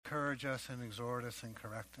encourage us and exhort us and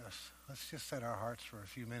correct us. Let's just set our hearts for a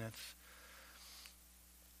few minutes.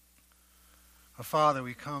 Our Father,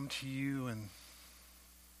 we come to you in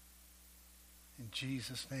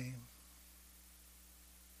Jesus' name.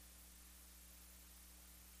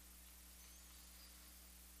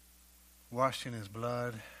 Washed in his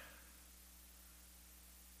blood,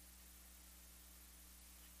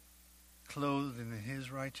 clothed in his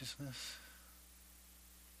righteousness.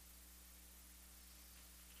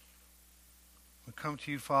 We come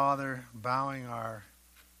to you, Father, bowing our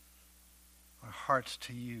hearts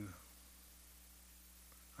to you,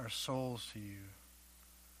 our souls to you,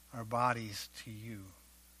 our bodies to you.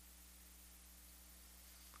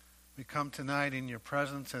 We come tonight in your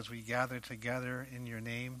presence as we gather together in your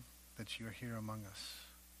name, that you are here among us.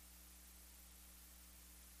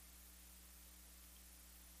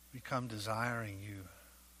 We come desiring you.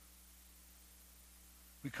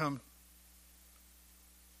 We come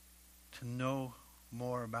to know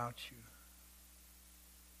more about you,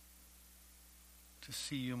 to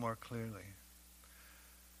see you more clearly.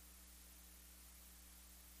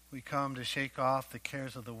 We come to shake off the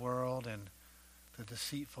cares of the world and the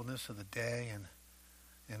deceitfulness of the day and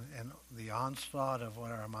the onslaught of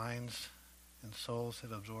what our minds and souls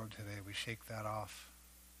have absorbed today. We shake that off.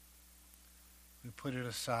 We put it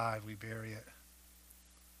aside. We bury it.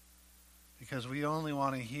 Because we only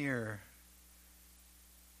want to hear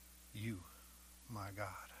you, my God.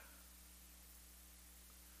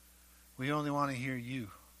 We only want to hear you.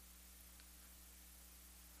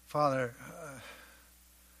 Father,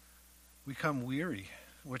 we come weary.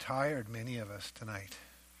 We're tired, many of us, tonight.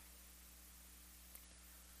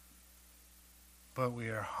 But we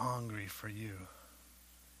are hungry for you.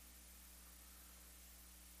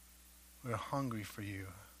 We're hungry for you,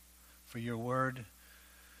 for your word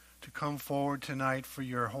to come forward tonight, for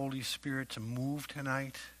your Holy Spirit to move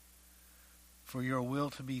tonight, for your will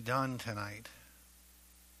to be done tonight.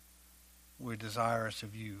 We're desirous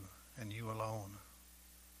of you and you alone.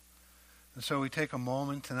 And so we take a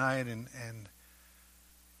moment tonight and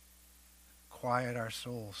quiet our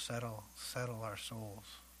souls, settle our souls.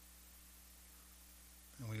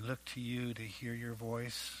 And we look to you to hear your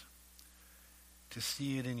voice, to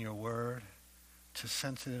see it in your word, to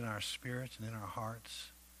sense it in our spirits and in our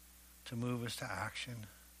hearts, to move us to action,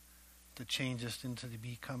 to change us into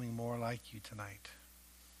becoming more like you tonight.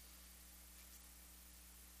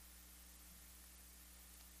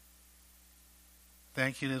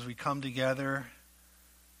 Thank you that as we come together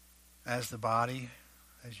as the body,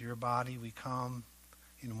 as your body, we come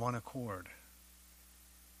in one accord.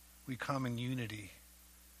 We come in unity.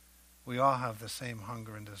 We all have the same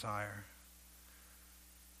hunger and desire.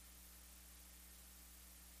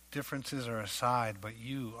 Differences are aside, but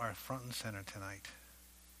you are front and center tonight.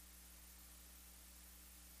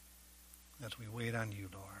 As we wait on you,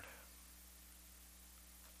 Lord.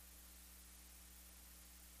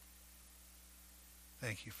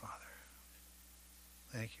 Thank you, Father.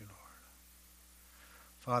 Thank you, Lord.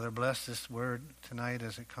 Father, bless this word tonight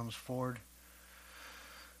as it comes forward.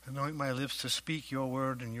 Anoint my lips to speak your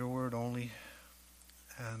word and your word only.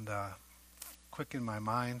 And quicken my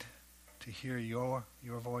mind to hear your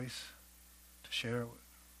voice, to share it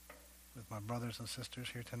with my brothers and sisters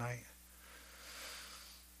here tonight.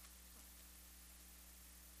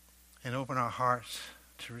 And open our hearts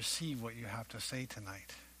to receive what you have to say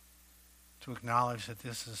tonight, to acknowledge that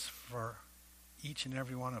this is for each and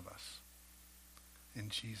every one of us. In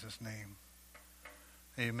Jesus' name,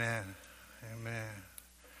 amen. Amen.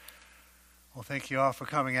 Well, thank you all for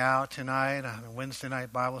coming out tonight on a Wednesday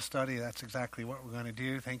night Bible study. That's exactly what we're going to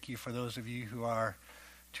do. Thank you for those of you who are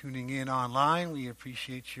tuning in online. We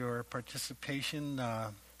appreciate your participation.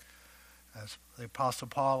 As the Apostle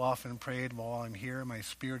Paul often prayed, while I'm here, my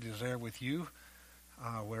spirit is there with you,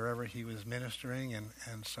 wherever he was ministering.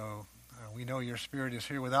 And so we know your spirit is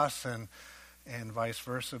here with us and vice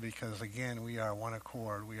versa, because, again, we are one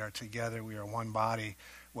accord. We are together. We are one body,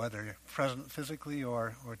 whether present physically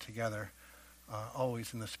or together.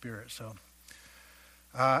 Always in the Spirit. So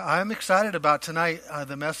I'm excited about tonight.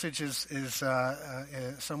 The message is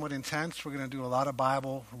somewhat intense. We're going to do a lot of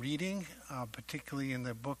Bible reading, particularly in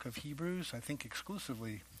the book of Hebrews. I think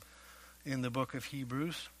exclusively in the book of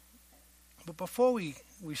Hebrews. But before we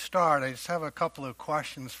start, I just have a couple of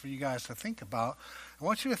questions for you guys to think about. I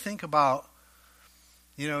want you to think about,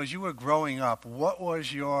 as you were growing up, what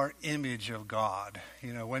was your image of God?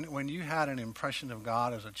 When you had an impression of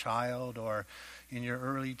God as a child or in your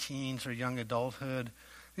early teens or young adulthood,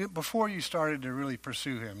 before you started to really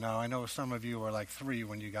pursue him. Now, I know some of you were like 3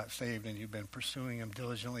 when you got saved and you've been pursuing him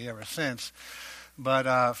diligently ever since.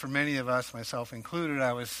 But for many of us, myself included,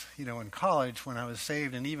 I was, in college when I was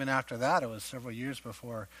saved, and even after that, it was several years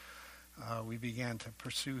before we began to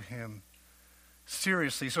pursue him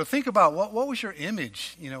seriously. So think about what was your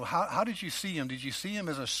image? How did you see him? Did you see him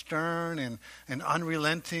as a stern and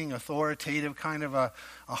unrelenting, authoritative kind of a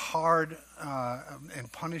hard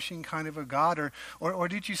and punishing kind of a God, or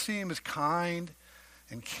did you see him as kind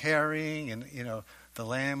and caring and the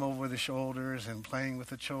lamb over the shoulders and playing with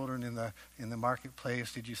the children in the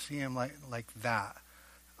marketplace? Did you see him like that?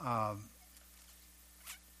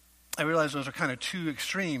 I realize those are kind of two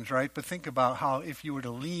extremes, right? But think about how if you were to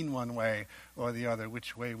lean one way or the other,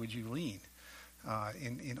 which way would you lean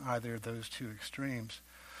in either of those two extremes?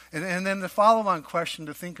 And then the follow-on question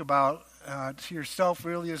to think about to yourself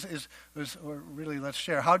really is or really let's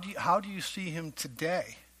share. How do you see him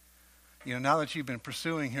today? Now that you've been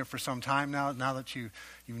pursuing him for some time now that you've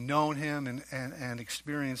known him and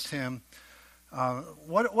experienced him,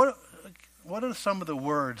 what are some of the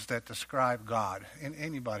words that describe God? And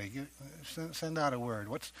anybody, send out a word.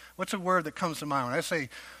 What's a word that comes to mind when I say,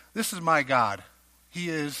 "This is my God"? He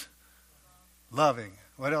is loving.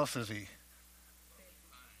 What else is he?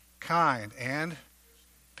 Kind and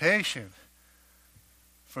patient,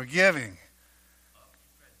 forgiving,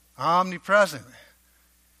 omnipresent.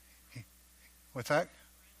 What's that?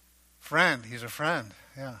 Friend. He's a friend.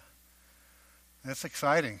 Yeah. That's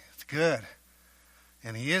exciting. It's good.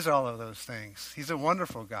 And he is all of those things. He's a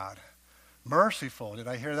wonderful God. Merciful. Did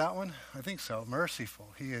I hear that one? I think so.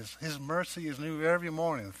 Merciful. He is. His mercy is new every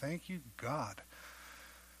morning. Thank you, God.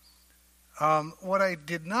 What I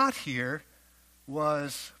did not hear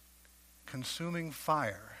was consuming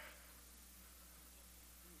fire.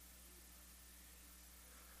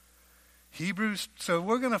 Hebrews, so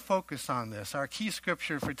we're going to focus on this. Our key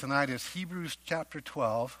scripture for tonight is Hebrews chapter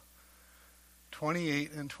 12,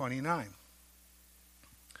 28 and 29.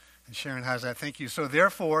 And Sharon has that. Thank you. So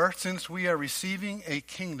therefore, since we are receiving a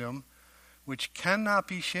kingdom which cannot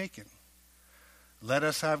be shaken, let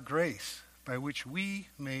us have grace by which we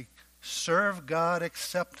may serve God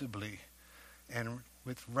acceptably and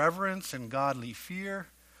with reverence and godly fear,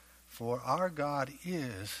 for our God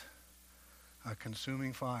is a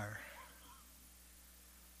consuming fire.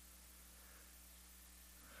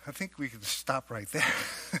 I think we could stop right there.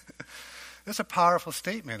 That's a powerful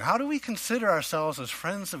statement. How do we consider ourselves as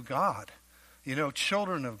friends of God?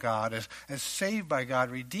 Children of God, as saved by God,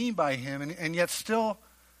 redeemed by him, and yet still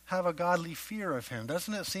have a godly fear of him?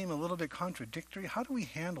 Doesn't it seem a little bit contradictory? How do we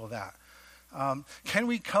handle that? Can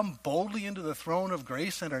we come boldly into the throne of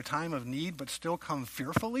grace in our time of need, but still come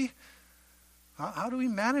fearfully? How do we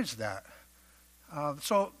manage that?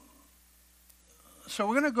 So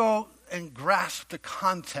we're going to go and grasp the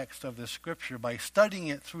context of this scripture by studying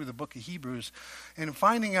it through the book of Hebrews and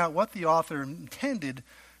finding out what the author intended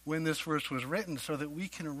when this verse was written so that we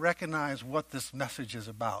can recognize what this message is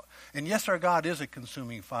about. And yes, our God is a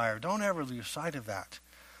consuming fire. Don't ever lose sight of that.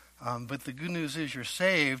 But the good news is you're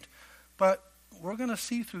saved. But we're going to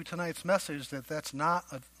see through tonight's message that that's not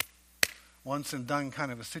a once and done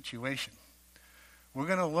kind of a situation. We're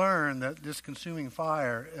going to learn that this consuming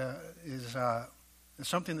fire is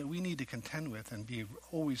something that we need to contend with and be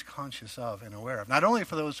always conscious of and aware of. Not only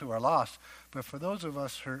for those who are lost, but for those of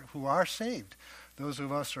us who are saved. Those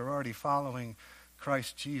of us who are already following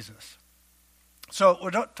Christ Jesus. So we're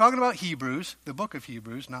talking about Hebrews, the book of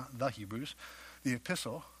Hebrews, not the Hebrews, the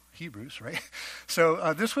epistle, Hebrews, right?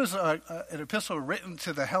 So this was an epistle written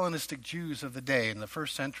to the Hellenistic Jews of the day in the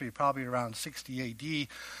first century, probably around 60 A.D.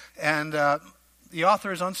 And the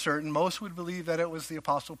author is uncertain. Most would believe that it was the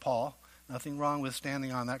Apostle Paul. Nothing wrong with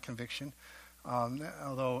standing on that conviction.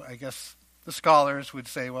 Although I guess the scholars would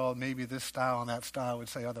say, well, maybe this style and that style would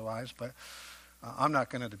say otherwise. But I'm not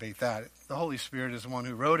going to debate that. The Holy Spirit is the one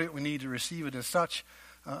who wrote it. We need to receive it as such.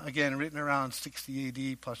 Again, written around 60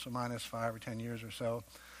 A.D., plus or minus 5 or 10 years or so.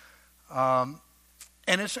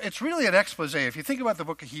 And it's really an expose. If you think about the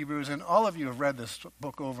book of Hebrews, and all of you have read this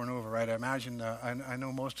book over and over, right? I imagine, I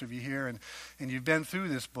know most of you here, and you've been through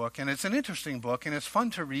this book. And it's an interesting book, and it's fun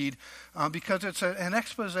to read because it's an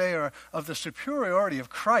expose of the superiority of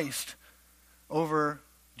Christ over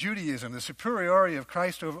Judaism, the superiority of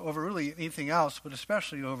Christ over really anything else, but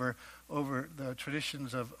especially over the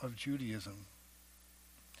traditions of Judaism.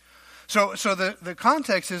 So the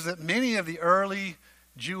context is that many of the early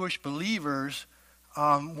Jewish believers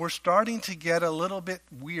were starting to get a little bit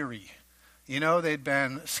weary. They'd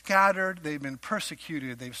been scattered, they'd been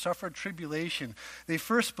persecuted, they've suffered tribulation. They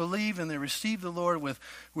first believed and they received the Lord with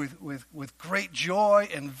great joy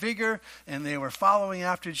and vigor, and they were following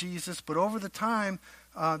after Jesus. But over the time,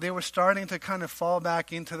 they were starting to kind of fall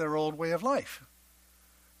back into their old way of life.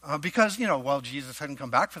 Because, Jesus hadn't come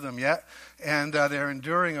back for them yet, and they're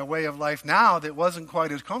enduring a way of life now that wasn't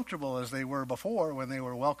quite as comfortable as they were before when they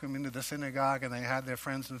were welcomed into the synagogue and they had their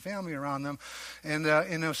friends and family around them. And,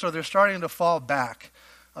 so they're starting to fall back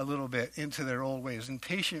a little bit into their old ways,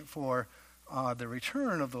 impatient for the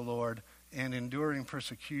return of the Lord and enduring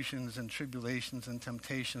persecutions and tribulations and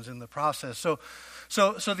temptations in the process. So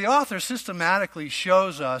the author systematically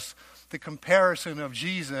shows us the comparison of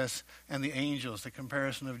Jesus and the angels, the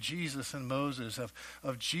comparison of Jesus and Moses,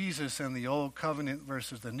 of Jesus and the old covenant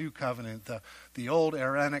versus the new covenant, the old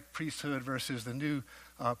Aaronic priesthood versus the new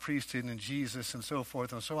priesthood in Jesus, and so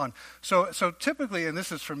forth and so on. So typically, and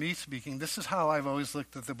this is for me speaking, this is how I've always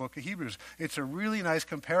looked at the book of Hebrews. It's a really nice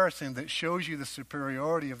comparison that shows you the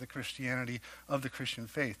superiority of the Christianity, of the Christian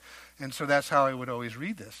faith. And so that's how I would always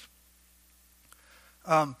read this.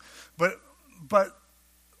 But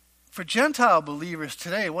for Gentile believers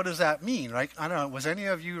today, what does that mean, right? I don't know, was any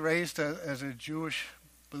of you raised as a Jewish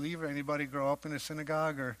believer? Anybody grow up in a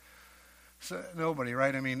synagogue? Or nobody,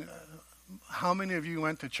 right? I mean, how many of you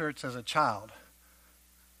went to church as a child?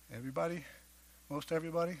 Everybody? Most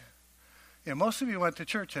everybody? Yeah, most of you went to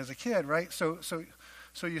church as a kid, right? So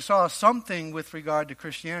you saw something with regard to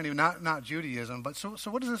Christianity, not Judaism. But so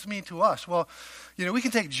what does this mean to us? Well, we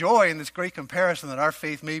can take joy in this great comparison that our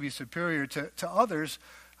faith may be superior to others.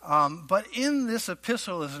 But in this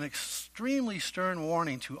epistle is an extremely stern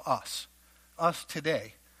warning to us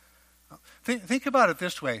today. Think about it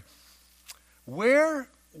this way. Where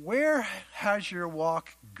has your walk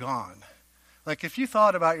gone? Like if you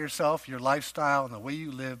thought about yourself, your lifestyle, and the way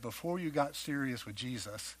you lived before you got serious with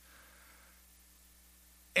Jesus,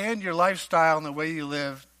 and your lifestyle and the way you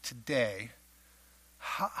live today,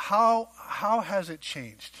 how has it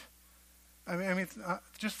changed? I mean,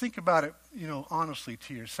 just think about it, honestly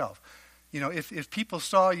to yourself. If people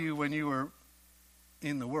saw you when you were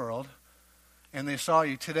in the world and they saw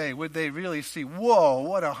you today, would they really see, whoa,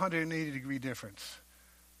 what a 180-degree difference?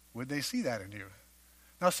 Would they see that in you?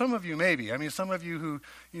 Now, some of you maybe. I mean, some of you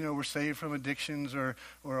who, were saved from addictions or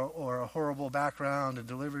a horrible background and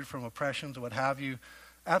delivered from oppressions or what have you,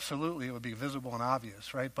 absolutely it would be visible and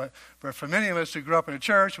obvious, right? But for many of us who grew up in a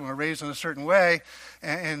church and were raised in a certain way,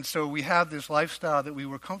 and so we have this lifestyle that we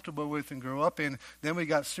were comfortable with and grew up in, then we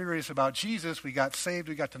got serious about Jesus, we got saved,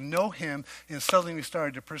 we got to know him, and suddenly we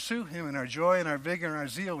started to pursue him, and our joy and our vigor and our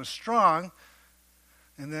zeal was strong.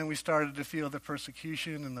 And then we started to feel the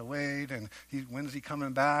persecution and the weight, and when's he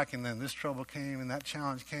coming back? And then this trouble came, and that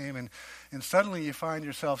challenge came, and suddenly you find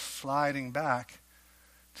yourself sliding back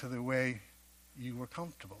to the way you were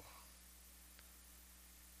comfortable.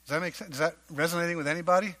 Does that make sense? Is that resonating with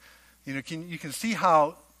anybody? You can see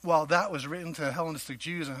how, while that was written to Hellenistic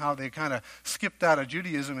Jews and how they kind of skipped out of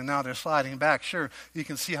Judaism and now they're sliding back. Sure, you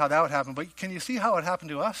can see how that would happen. But can you see how it happened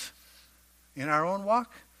to us in our own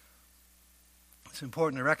walk? It's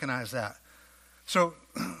important to recognize that. So,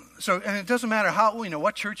 and it doesn't matter how,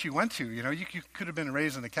 what church you went to. You could have been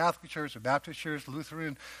raised in a Catholic church, a Baptist church,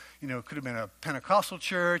 Lutheran. Could have been a Pentecostal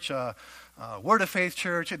church, a Word of Faith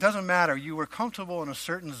church. It doesn't matter. You were comfortable in a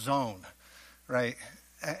certain zone, right?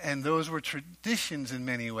 And those were traditions in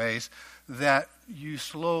many ways that you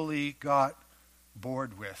slowly got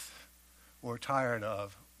bored with or tired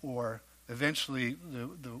of, or eventually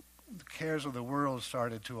the cares of the world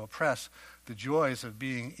started to oppress the joys of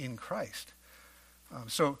being in Christ.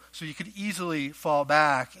 So you could easily fall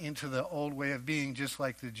back into the old way of being, just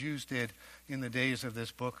like the Jews did in the days of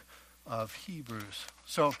this book of Hebrews.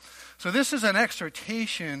 So this is an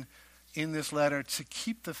exhortation in this letter to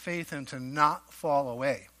keep the faith and to not fall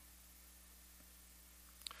away.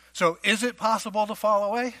 So is it possible to fall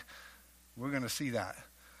away? We're going to see that.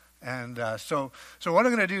 And so what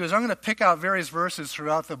I'm going to do is I'm going to pick out various verses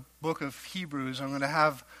throughout the book of Hebrews.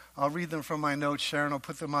 I'll read them from my notes. Sharon will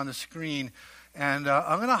put them on the screen. And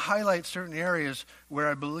I'm going to highlight certain areas where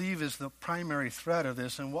I believe is the primary thread of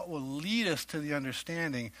this and what will lead us to the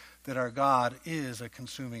understanding that our God is a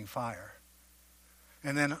consuming fire.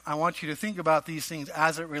 And then I want you to think about these things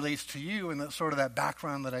as it relates to you and that sort of that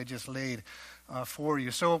background that I just laid for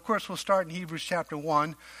you. So, of course, we'll start in Hebrews chapter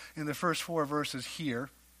 1 in the first 4 verses here.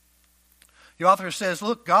 The author says,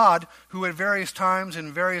 "Look, God, who at various times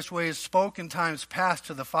in various ways spoke in times past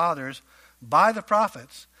to the fathers by the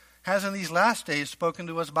prophets, has in these last days spoken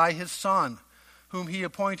to us by his Son, whom he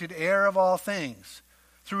appointed heir of all things,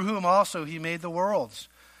 through whom also he made the worlds,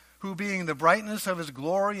 who being the brightness of his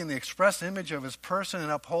glory and the express image of his person,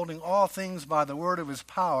 and upholding all things by the word of his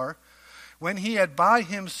power, when he had by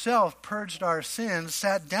himself purged our sins,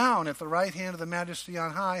 sat down at the right hand of the Majesty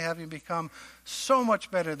on high, having become so much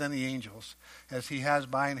better than the angels, as he has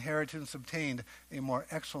by inheritance obtained a more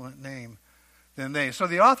excellent name than they. So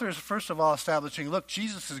the author is first of all establishing, look,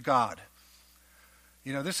 Jesus is God.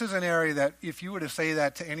 You know, this is an area that if you were to say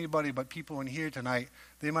that to anybody but people in here tonight,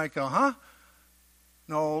 they might go, huh?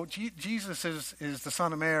 No, Jesus is the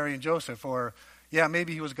son of Mary and Joseph, or yeah,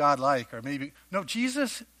 maybe he was God-like, or maybe... No,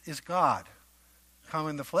 Jesus is God come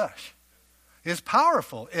in the flesh. He's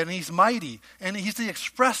powerful, and he's mighty, and he's the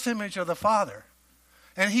express image of the Father.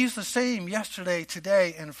 And he's the same yesterday,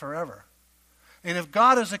 today, and forever. And if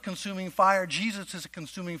God is a consuming fire, Jesus is a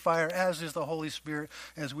consuming fire, as is the Holy Spirit,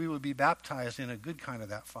 as we would be baptized in a good kind of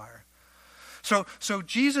that fire. So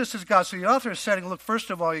Jesus is God. So the author is setting, look,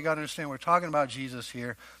 first of all, you got to understand we're talking about Jesus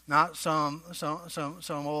here, not some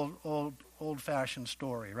old-fashioned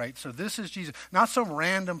story, right? So this is Jesus, not some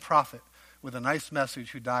random prophet with a nice message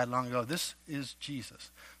who died long ago. This is Jesus.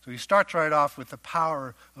 So he starts right off with the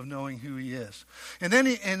power of knowing who he is. And then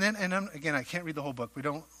again, I can't read the whole book.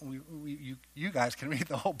 You guys can read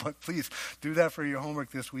the whole book. Please do that for your homework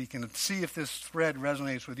this week and see if this thread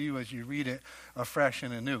resonates with you as you read it afresh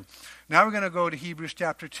and anew. Now we're going to go to Hebrews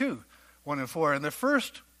chapter 2, 1 and 4. And the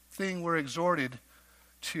first thing we're exhorted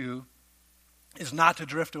to is not to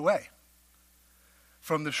drift away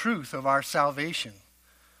from the truth of our salvation.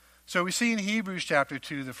 So we see in Hebrews chapter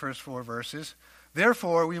 2, the first 4 verses,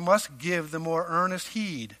 therefore we must give the more earnest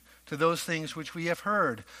heed to those things which we have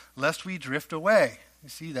heard, lest we drift away. You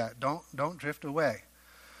see that? Don't drift away.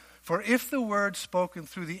 For if the word spoken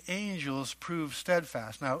through the angels proves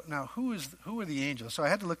steadfast. Now who are the angels? So I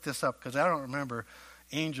had to look this up because I don't remember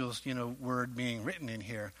angels, word being written in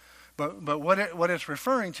here. But what it's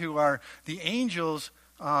referring to are the angels.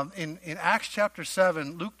 In Acts chapter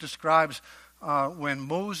 7, Luke describes when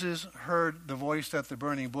Moses heard the voice at the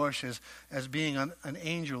burning bush as being an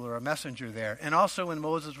angel or a messenger there. And also when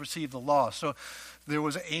Moses received the law. So there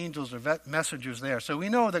was angels or messengers there. So we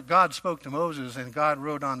know that God spoke to Moses and God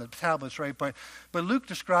wrote on the tablets, right? But Luke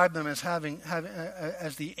described them as having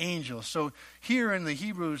as the angels. So here in the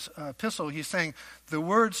Hebrews epistle, he's saying the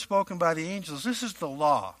word spoken by the angels, this is the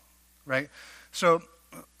law, right? So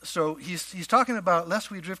he's talking about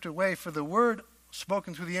lest we drift away, for the word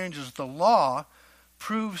spoken through the angels, the law,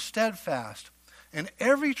 proves steadfast. And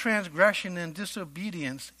every transgression and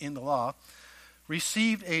disobedience in the law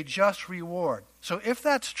received a just reward. So if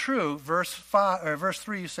that's true, verse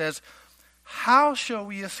 3 says, how shall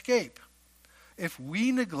we escape if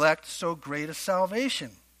we neglect so great a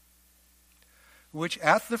salvation, which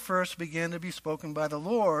at the first began to be spoken by the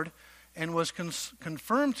Lord, and was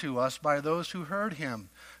confirmed to us by those who heard him,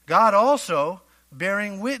 God also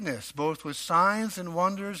bearing witness, both with signs and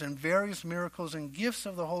wonders and various miracles and gifts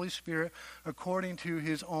of the Holy Spirit according to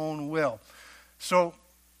his own will. So,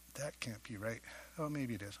 that can't be right. Oh,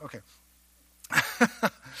 maybe it is. Okay.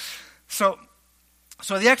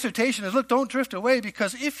 So the exhortation is, look, don't drift away,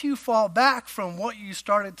 because if you fall back from what you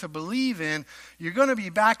started to believe in, you're going to be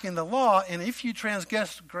back in the law, and if you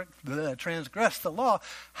transgress the law,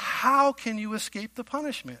 how can you escape the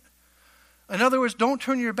punishment? In other words, don't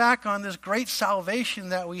turn your back on this great salvation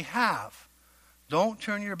that we have. Don't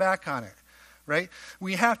turn your back on it, right?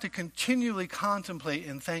 We have to continually contemplate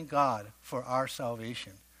and thank God for our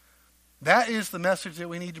salvation. That is the message that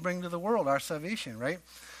we need to bring to the world, our salvation, right?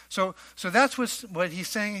 So that's what he's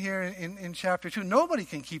saying here in chapter 2. Nobody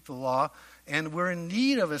can keep the law, and we're in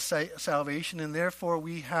need of a salvation, and therefore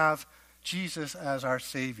we have Jesus as our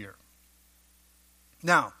Savior.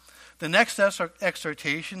 Now, the next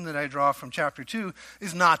exhortation that I draw from chapter 2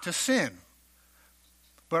 is not to sin,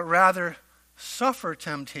 but rather suffer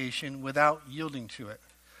temptation without yielding to it.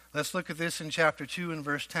 Let's look at this in chapter 2 and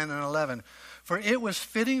verse 10 and 11. For it was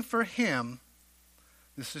fitting for him,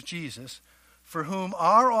 this is Jesus, for whom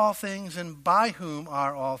are all things and by whom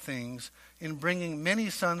are all things, in bringing many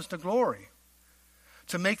sons to glory,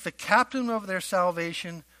 to make the captain of their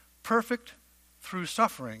salvation perfect through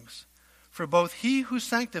sufferings. For both he who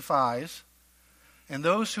sanctifies and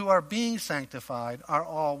those who are being sanctified are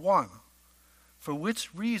all one, for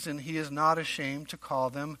which reason he is not ashamed to call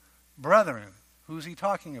them brethren. Who's he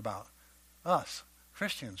talking about? Us,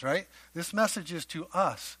 Christians, right? This message is to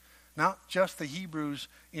us, not just the Hebrews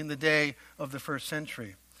in the day of the first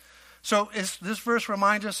century. So this verse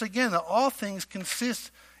reminds us again that all things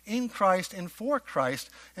consist in Christ and for Christ,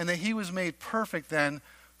 and that he was made perfect then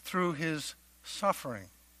through his suffering.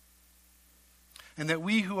 And that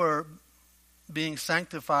we who are being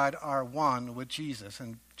sanctified are one with Jesus.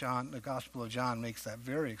 And John, the Gospel of John makes that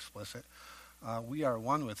very explicit. We are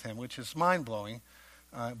one with him, which is mind-blowing.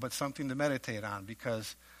 but something to meditate on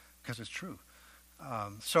because it's true.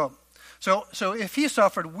 So if he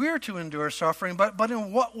suffered, we're to endure suffering, but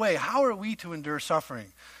in what way? How are we to endure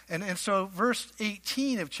suffering? And so verse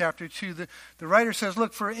 18 of chapter 2, the writer says,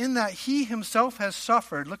 look, for in that he himself has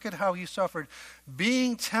suffered, look at how he suffered,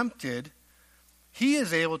 being tempted, he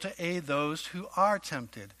is able to aid those who are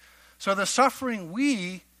tempted. So the suffering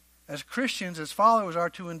we, as Christians, as followers, are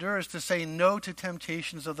to endure is to say no to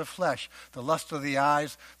temptations of the flesh, the lust of the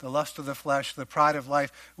eyes, the lust of the flesh, the pride of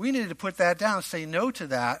life. We need to put that down, say no to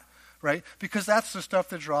that, right? Because that's the stuff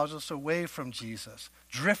that draws us away from Jesus,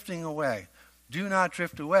 drifting away. Do not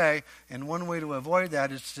drift away, and one way to avoid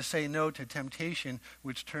that is to say no to temptation,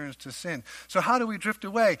 which turns to sin. So how do we drift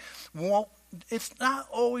away? Well, it's not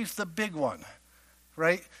always the big one,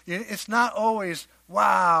 right? It's not always,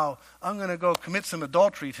 wow, I'm going to go commit some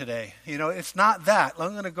adultery today. It's not that.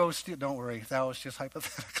 I'm going to go steal. Don't worry, that was just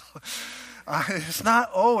hypothetical. It's not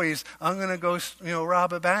always, I'm going to go,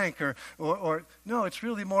 rob a bank or no, it's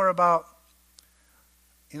really more about,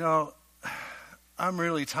 I'm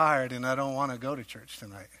really tired and I don't want to go to church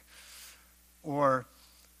tonight. Or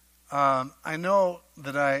I know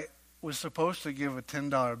that I was supposed to give a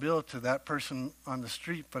 $10 bill to that person on the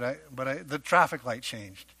street, but the traffic light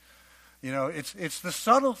changed. It's the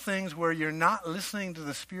subtle things where you're not listening to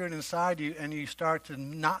the Spirit inside you and you start to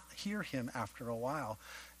not hear him after a while.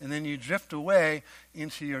 And then you drift away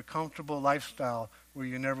into your comfortable lifestyle where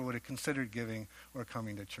you never would have considered giving or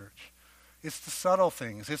coming to church. It's the subtle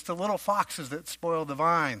things. It's the little foxes that spoil the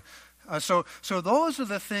vine. So those are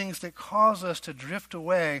the things that cause us to drift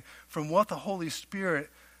away from what the Holy Spirit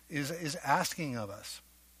is asking of us.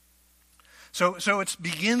 So it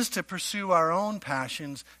begins to pursue our own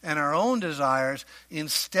passions and our own desires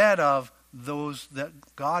instead of those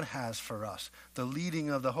that God has for us, the leading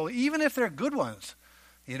of the Holy, even if they're good ones.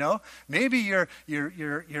 Maybe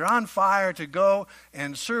you're on fire to go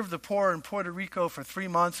and serve the poor in Puerto Rico for 3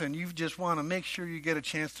 months, and you just want to make sure you get a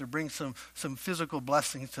chance to bring some physical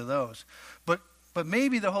blessings to those. But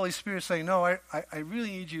maybe the Holy Spirit's saying, no, I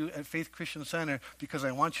really need you at Faith Christian Center because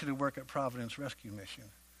I want you to work at Providence Rescue Mission.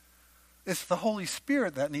 It's the Holy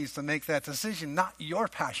Spirit that needs to make that decision, not your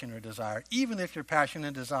passion or desire, even if your passion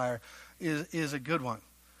and desire is a good one.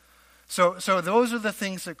 So those are the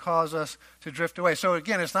things that cause us to drift away. So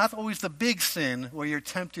again, it's not always the big sin where you're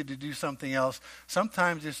tempted to do something else.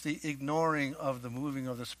 Sometimes it's the ignoring of the moving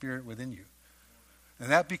of the Spirit within you.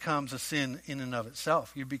 And that becomes a sin in and of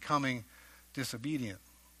itself. You're becoming disobedient.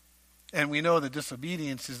 And we know that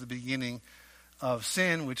disobedience is the beginning of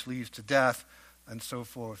sin, which leads to death, and so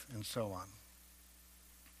forth and so on.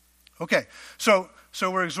 Okay, so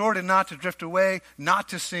we're exhorted not to drift away, not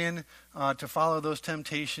to sin, to follow those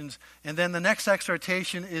temptations. And then the next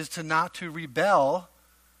exhortation is to not to rebel,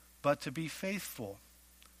 but to be faithful.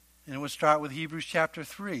 And we'll start with Hebrews chapter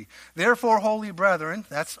 3. Therefore, holy brethren,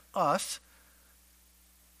 that's us,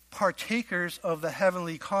 partakers of the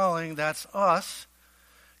heavenly calling, that's us,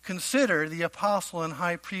 consider the apostle and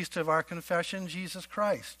high priest of our confession, Jesus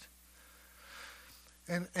Christ.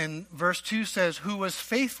 And verse 2 says, who was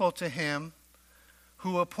faithful to him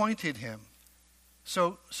who appointed him.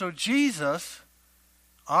 So Jesus,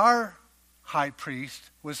 our high priest,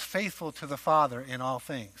 was faithful to the Father in all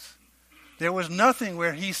things. There was nothing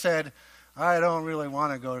where he said, I don't really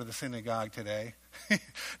want to go to the synagogue today.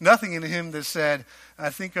 Nothing in him that said, I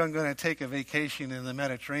think I'm going to take a vacation in the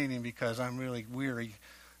Mediterranean because I'm really weary.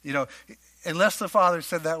 Unless the Father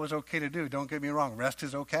said that was okay to do. Don't get me wrong. Rest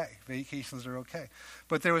is okay. Vacations are okay.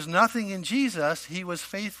 But there was nothing in Jesus. He was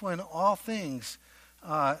faithful in all things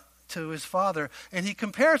to his Father. And he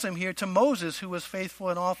compares him here to Moses, who was faithful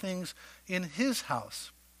in all things in his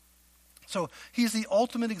house. So he's the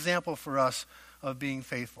ultimate example for us of being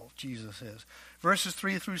faithful. Jesus is. Verses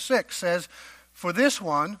 3 through 6 says, for this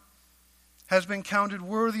one has been counted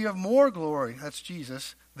worthy of more glory, that's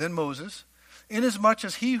Jesus, than Moses, inasmuch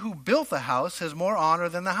as he who built the house has more honor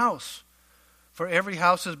than the house. For every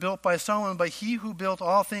house is built by someone, but he who built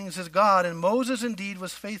all things is God. And Moses indeed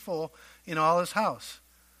was faithful in all his house,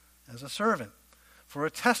 as a servant, for a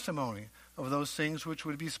testimony of those things which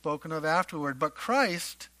would be spoken of afterward. But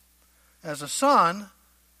Christ, as a son,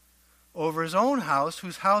 over his own house,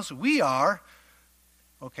 whose house we are.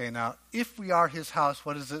 Okay, now, if we are his house,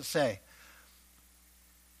 what does it say?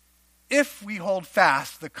 If we hold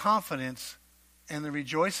fast the confidence and the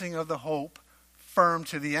rejoicing of the hope firm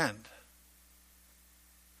to the end.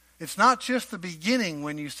 It's not just the beginning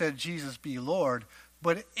when you said Jesus be Lord,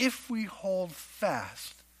 but if we hold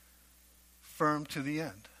fast firm to the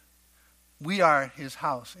end. We are his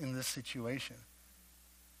house in this situation.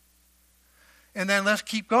 And then let's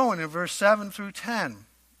keep going in verse 7 through 10.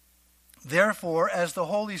 Therefore, as the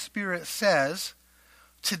Holy Spirit says,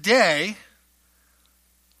 today,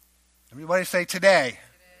 everybody say today.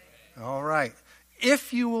 All right.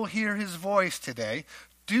 If you will hear his voice today,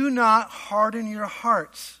 do not harden your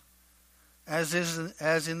hearts as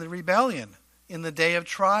in the rebellion, in the day of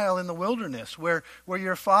trial in the wilderness, where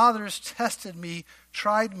your fathers tested me,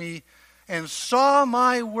 tried me, and saw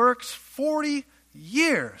my works 40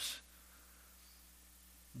 years.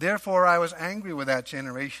 Therefore I was angry with that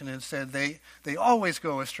generation and said, they always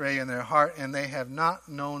go astray in their heart, and they have not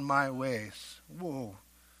known my ways. Whoa.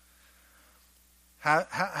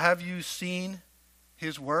 Have you seen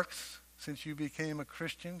his works since you became a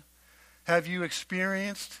Christian? Have you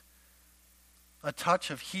experienced a touch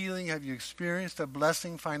of healing? Have you experienced a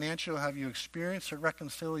blessing financial? Have you experienced a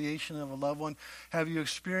reconciliation of a loved one? Have you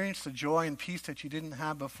experienced the joy and peace that you didn't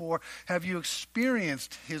have before? Have you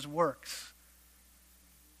experienced his works?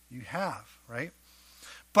 You have, right?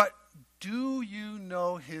 But do you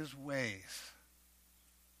know his ways?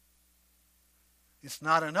 It's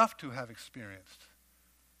not enough to have experienced.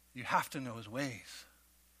 You have to know his ways.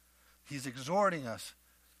 He's exhorting us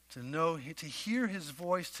to hear his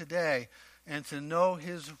voice today and to know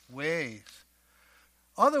his ways.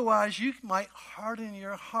 Otherwise, you might harden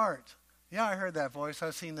your heart. Yeah, I heard that voice.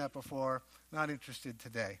 I've seen that before. Not interested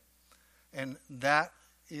today. And that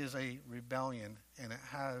is a rebellion, and it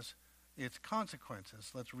has its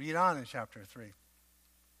consequences. Let's read on in chapter 3.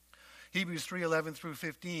 Hebrews 3:11 through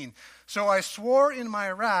 15. So I swore in my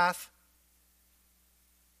wrath,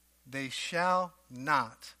 they shall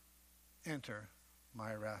not enter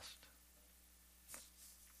my rest.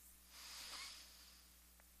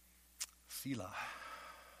 Selah.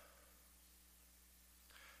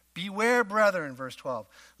 Beware, brethren, verse 12,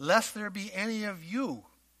 lest there be any of you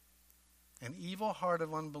an evil heart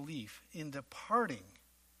of unbelief in departing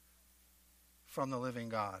from the living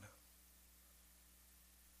God.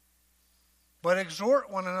 But exhort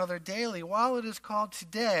one another daily while it is called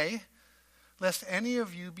today, lest any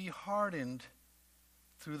of you be hardened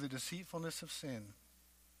through the deceitfulness of sin.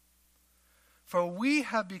 For we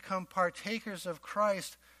have become partakers of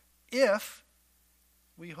Christ if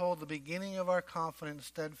we hold the beginning of our confidence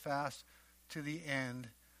steadfast to the end,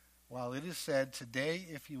 while it is said, today,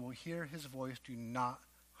 if you will hear his voice, do not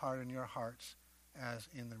harden your hearts as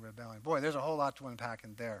in the rebellion. Boy, there's a whole lot to unpack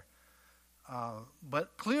in there.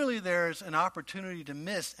 But clearly there's an opportunity to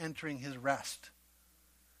miss entering his rest.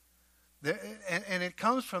 And it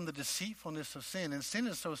comes from the deceitfulness of sin. And sin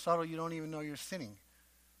is so subtle you don't even know you're sinning.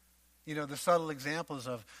 You know, the subtle examples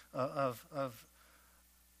of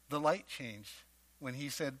the light change when he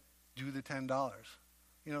said, do the $10.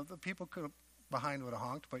 You know, the people behind would have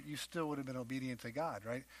honked, but you still would have been obedient to God,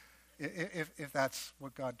 right? If that's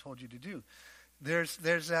what God told you to do. There's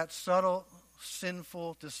that subtle,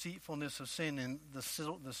 sinful deceitfulness of sin, and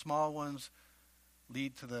the small ones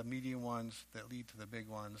lead to the medium ones that lead to the big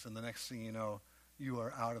ones, and the next thing you know, you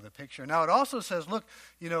are out of the picture. Now, it also says, look,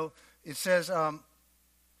 you know, it says,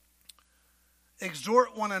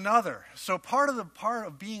 exhort one another. So part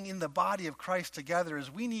of being in the body of Christ together is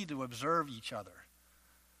we need to observe each other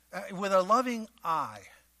with a loving eye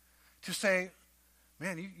to say,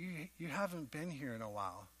 man, you haven't been here in a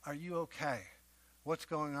while. Are you okay? What's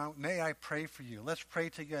going on? May I pray for you? Let's pray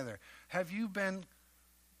together. Have you been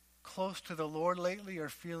close to the Lord lately or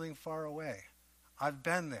feeling far away? I've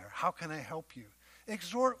been there. How can I help you?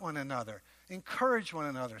 Exhort one another. Encourage one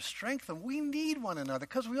another. Strengthen. We need one another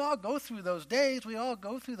because we all go through those days. We all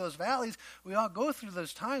go through those valleys. We all go through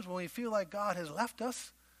those times when we feel like God has left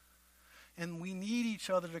us. And we need each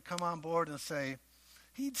other to come on board and say,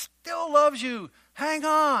 he still loves you. Hang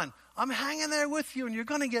on. I'm hanging there with you, and you're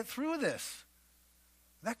going to get through this.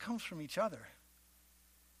 That comes from each other.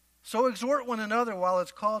 So exhort one another while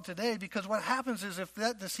it's called today, because what happens is if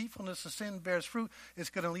that deceitfulness of sin bears fruit,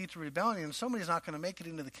 it's going to lead to rebellion, and somebody's not going to make it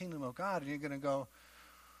into the kingdom of God, and you're going to go,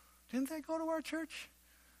 didn't they go to our church?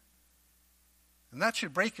 And that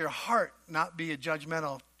should break your heart, not be a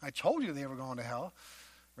judgmental, I told you they were going to hell,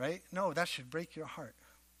 right? No, that should break your heart.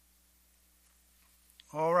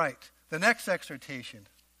 All right, the next exhortation.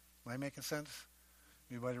 Am I making sense?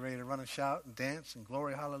 Everybody ready to run and shout and dance and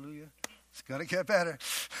glory, hallelujah? It's going to get better.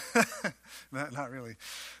 Not really.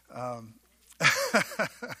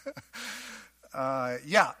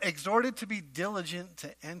 Exhorted to be diligent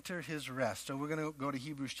to enter his rest. So we're going to go to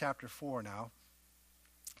Hebrews chapter 4 now,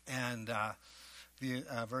 and the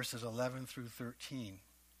verses 11 through 13.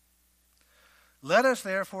 Let us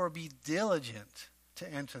therefore be diligent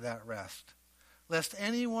to enter that rest, lest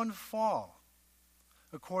anyone fall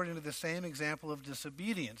according to the same example of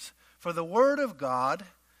disobedience. For the word of God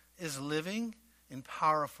is living and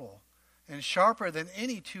powerful, and sharper than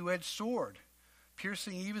any two-edged sword,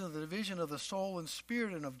 piercing even to the division of the soul and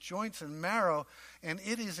spirit and of joints and marrow, and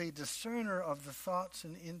it is a discerner of the thoughts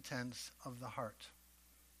and intents of the heart.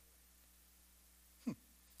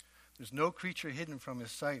 There's no creature hidden from his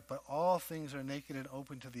sight, but all things are naked and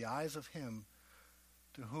open to the eyes of him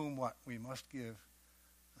to whom what? We must give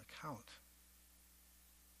account.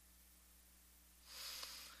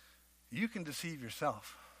 You can deceive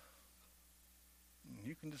yourself.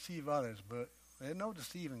 You can deceive others, but there's no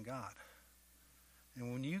deceiving God.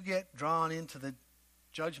 And when you get drawn into the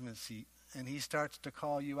judgment seat and he starts to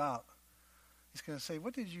call you out, he's going to say,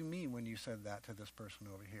 what did you mean when you said that to this person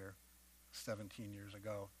over here 17 years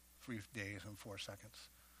ago, 3 days and 4 seconds?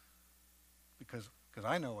 Because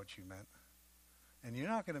I know what you meant. And you're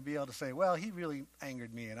not going to be able to say, well, he really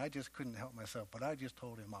angered me and I just couldn't help myself, but I just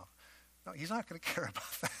told him off. No, he's not going to care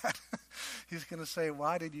about that. He's going to say,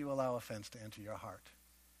 why did you allow offense to enter your heart?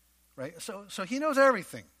 Right? So he knows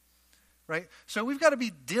everything. Right? So we've got to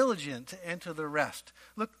be diligent to enter the rest.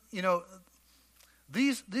 Look,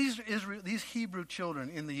 these Hebrew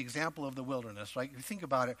children in the example of the wilderness, right? If you think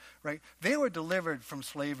about it, right? They were delivered from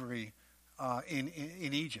slavery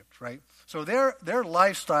in Egypt, right? So their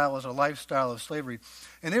lifestyle was a lifestyle of slavery.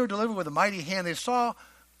 And they were delivered with a mighty hand. They saw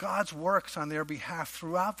God's works on their behalf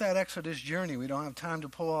throughout that Exodus journey. We don't have time to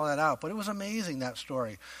pull all that out, but it was amazing, that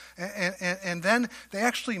story. And then they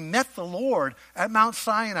actually met the Lord at Mount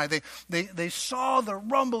Sinai. They saw the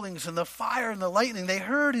rumblings and the fire and the lightning. They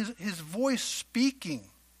heard his voice speaking.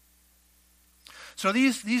 So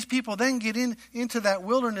these people then get into that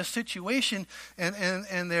wilderness situation,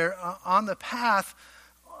 and they're on the path,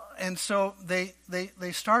 and so they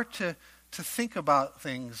start to think about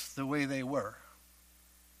things the way they were.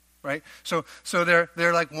 Right? So they're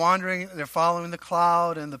like wandering, they're following the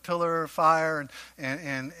cloud and the pillar of fire,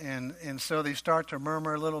 and so they start to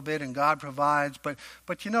murmur a little bit, and God provides. But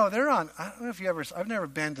they're on, I don't know if I've never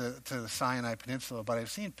been to the Sinai Peninsula, but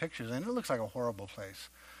I've seen pictures, and it looks like a horrible place.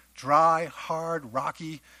 Dry, hard,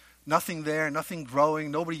 rocky, nothing there, nothing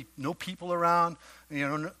growing, no people around,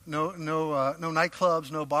 no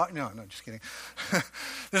nightclubs, no bar, no, just kidding.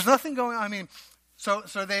 There's nothing going on. I mean, So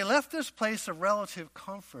they left this place of relative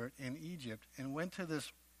comfort in Egypt and went to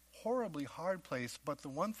this horribly hard place, but the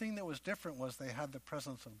one thing that was different was they had the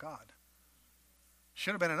presence of God.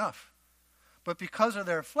 Should have been enough. But because of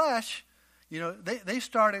their flesh, they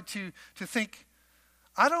started to think,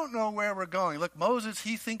 I don't know where we're going. Look, Moses,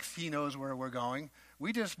 he thinks he knows where we're going.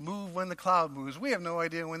 We just move when the cloud moves. We have no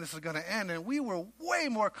idea when this is going to end, and we were way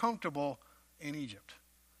more comfortable in Egypt.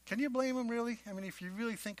 Can you blame them, really? I mean, if you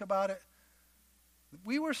really think about it.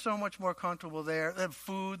 We were so much more comfortable there. The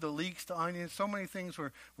food, the leeks, the onions, so many things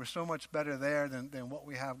were so much better there than what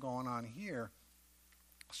we have going on here.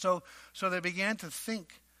 So they began to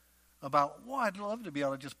think about, I'd love to be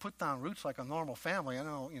able to just put down roots like a normal family. I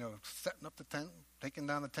know, setting up the tent, taking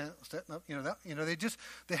down the tent, setting up,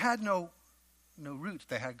 they had no roots.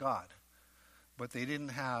 They had God, but they didn't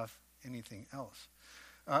have anything else.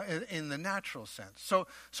 In the natural sense.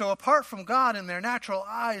 So apart from God in their natural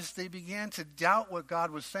eyes, they began to doubt what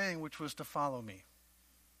God was saying, which was to follow me.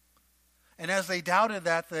 And as they doubted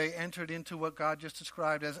that, they entered into what God just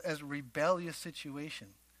described as a rebellious situation.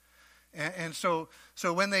 And so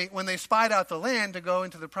when they spied out the land to go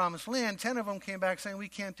into the promised land, 10 of them came back saying, we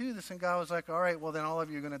can't do this. And God was like, all right, well then all of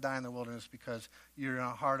you are going to die in the wilderness because your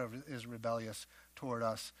heart is rebellious toward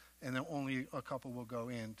us. And then only a couple will go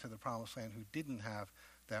into the promised land who didn't have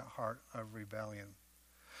that heart of rebellion.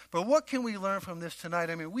 But what can we learn from this tonight?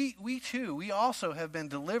 I mean, we also have been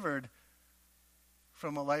delivered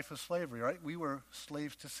from a life of slavery, right? We were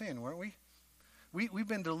slaves to sin, weren't we? We've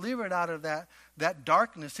been delivered out of that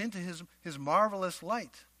darkness into his marvelous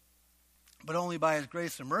light. But only by his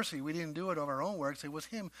grace and mercy. We didn't do it of our own works. It was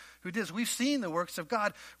him who did. We've seen the works of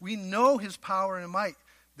God. We know his power and might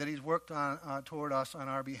that he's worked on toward us on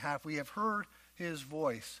our behalf. We have heard his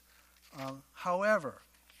voice. However,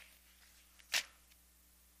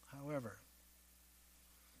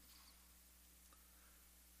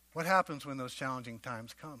 what happens when those challenging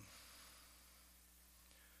times come?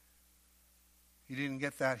 You didn't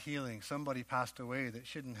get that healing. Somebody passed away that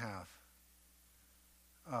shouldn't have.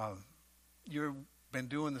 You've been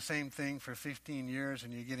doing the same thing for 15 years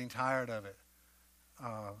and you're getting tired of it.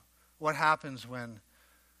 What happens when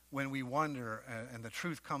we wonder and the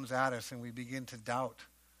truth comes at us and we begin to doubt,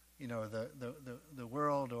 the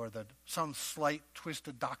world, or some slight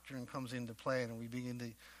twisted doctrine comes into play and we begin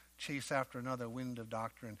to chase after another wind of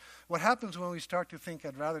doctrine? What happens when we start to think,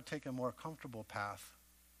 I'd rather take a more comfortable path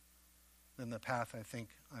than the path I think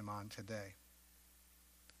I'm on today.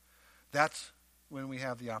 That's when we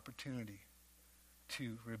have the opportunity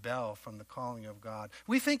to rebel from the calling of God.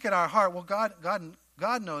 We think in our heart, well,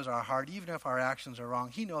 God knows our heart, even if our actions are wrong.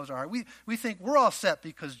 He knows our heart. We think we're all set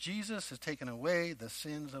because Jesus has taken away the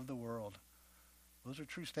sins of the world. Those are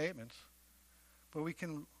true statements. But we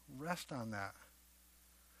can rest on that.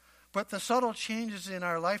 But the subtle changes in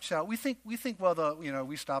our lifestyle, we think well,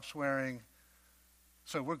 we stop swearing,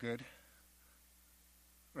 so we're good,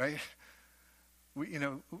 right?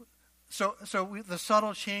 The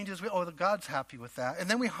subtle changes, God's happy with that. And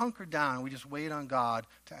then we hunker down and we just wait on God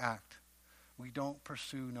to act. We don't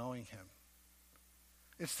pursue knowing him.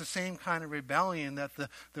 It's the same kind of rebellion that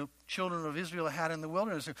the children of Israel had in the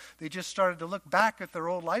wilderness. They just started to look back at their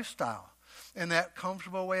old lifestyle and that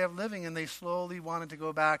comfortable way of living, and they slowly wanted to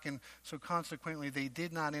go back, and so consequently they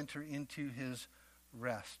did not enter into his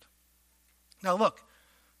rest. Now look,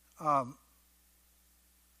 the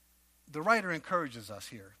writer encourages us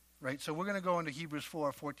here, right? So we're going to go into Hebrews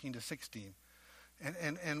 4:14 to 16.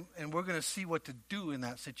 And we're going to see what to do in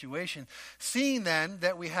that situation. Seeing then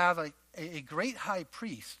that we have a great high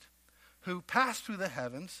priest who passed through the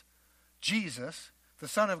heavens, Jesus, the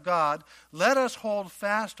Son of God, let us hold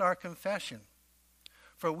fast our confession.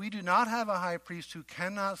 For we do not have a high priest who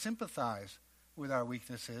cannot sympathize with our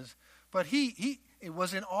weaknesses, but he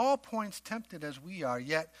was in all points tempted as we are,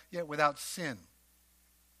 yet without sin.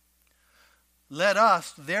 Let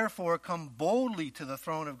us, therefore, come boldly to the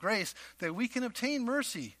throne of grace, that we can obtain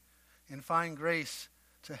mercy and find grace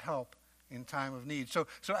to help in time of need. So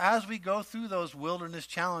as we go through those wilderness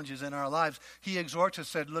challenges in our lives, he exhorts us,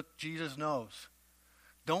 said, look, Jesus knows.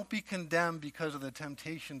 Don't be condemned because of the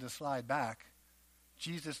temptation to slide back.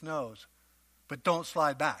 Jesus knows. But don't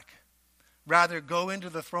slide back. Rather, go into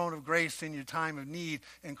the throne of grace in your time of need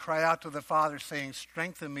and cry out to the Father, saying,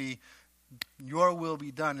 strengthen me, your will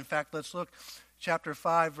be done. In fact, let's look chapter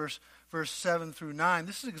 5, verse 7 through 9.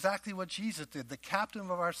 This is exactly what Jesus did. The captain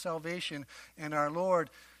of our salvation and our Lord,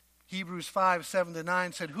 Hebrews 5, 7 to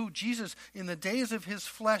 9, said, who Jesus, in the days of his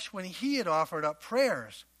flesh, when he had offered up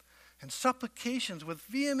prayers and supplications with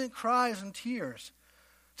vehement cries and tears,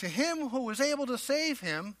 to him who was able to save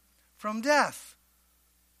him from death.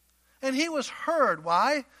 And he was heard.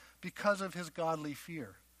 Why? Because of his godly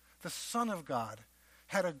fear. The Son of God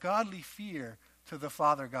had a godly fear to the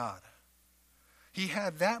Father God. He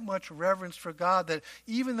had that much reverence for God that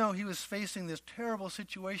even though he was facing this terrible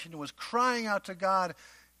situation and was crying out to God,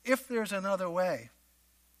 if there's another way,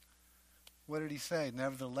 what did he say?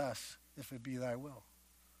 Nevertheless, if it be thy will.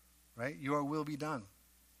 Right? Your will be done.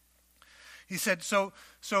 He said, so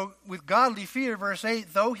with godly fear, verse 8,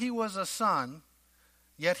 though he was a son,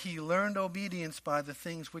 yet he learned obedience by the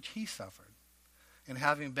things which he suffered. And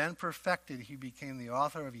having been perfected, he became the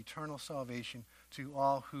author of eternal salvation to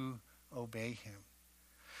all who obey him.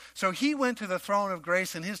 So he went to the throne of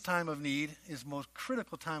grace in his time of need, his most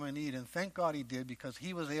critical time of need, and thank God he did, because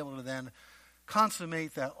he was able to then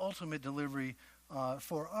consummate that ultimate delivery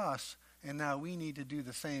for us, and now we need to do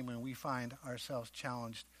the same when we find ourselves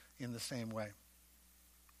challenged in the same way.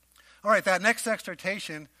 All right, that next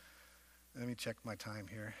exhortation, let me check my time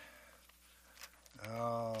here.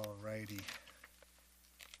 All righty.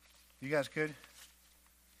 You guys good?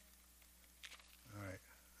 All right.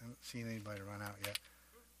 I haven't seen anybody run out yet.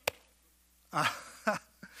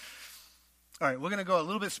 All right, we're going to go a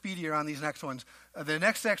little bit speedier on these next ones. The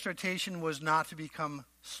next exhortation was not to become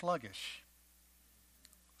sluggish.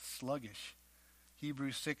 Sluggish.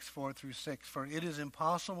 Hebrews 6, 4 through 6. For it is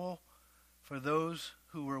impossible for those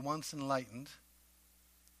who were once enlightened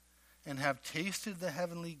and have tasted the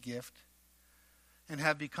heavenly gift and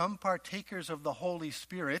have become partakers of the Holy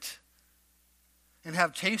Spirit and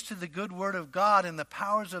have tasted the good word of God and the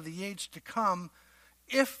powers of the age to come,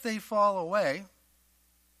 if they fall away,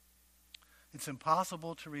 it's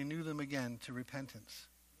impossible to renew them again to repentance,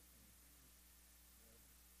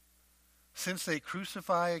 since they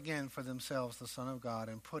crucify again for themselves the Son of God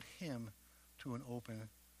and put him to an open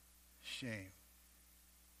shame.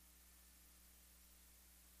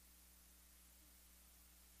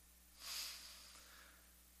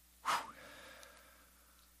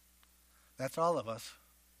 That's all of us.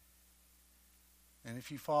 And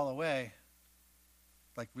if you fall away,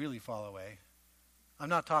 like really fall away, I'm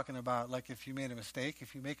not talking about like if you made a mistake.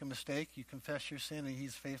 If you make a mistake, you confess your sin and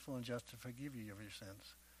he's faithful and just to forgive you of your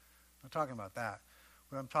sins. I'm not talking about that.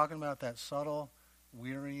 But I'm talking about that subtle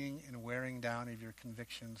wearying and wearing down of your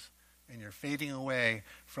convictions and your fading away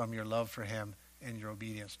from your love for him and your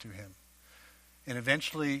obedience to him. And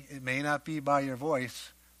eventually, it may not be by your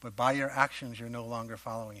voice, but by your actions, you're no longer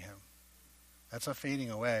following him. That's a fading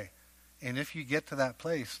away. And if you get to that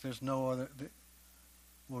place, there's no other.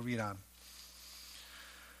 We'll read on.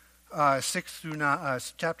 6 through 9,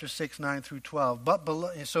 chapter 6, 9 through 12.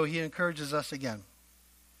 So he encourages us again.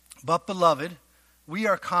 But beloved, we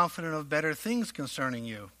are confident of better things concerning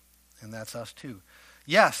you. And that's us too.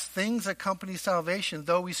 Yes, things accompany salvation,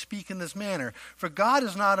 though we speak in this manner. For God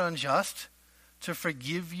is not unjust to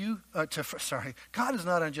forgive you. God is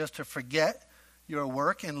not unjust to forget your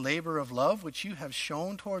work and labor of love, which you have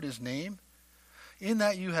shown toward his name, in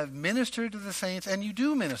that you have ministered to the saints, and you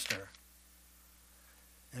do minister.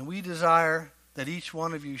 And we desire that each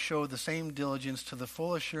one of you show the same diligence to the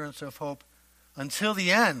full assurance of hope until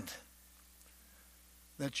the end,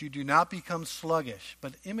 that you do not become sluggish,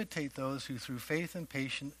 but imitate those who through faith and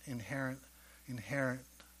patience inherit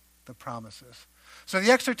the promises. So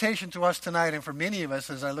the exhortation to us tonight, and for many of us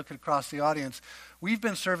as I look across the audience, we've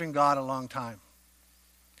been serving God a long time.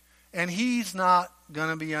 And he's not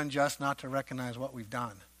going to be unjust not to recognize what we've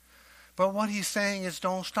done. But what he's saying is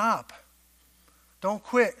don't stop. Don't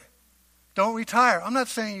quit. Don't retire. I'm not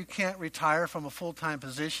saying you can't retire from a full-time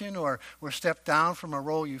position or step down from a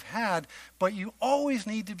role you've had, but you always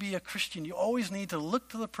need to be a Christian. You always need to look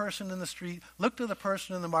to the person in the street, look to the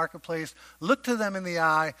person in the marketplace, look to them in the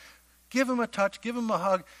eye, give them a touch, give them a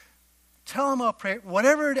hug, tell them I'll pray.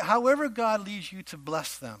 However God leads you to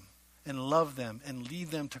bless them and love them and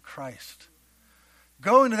lead them to Christ.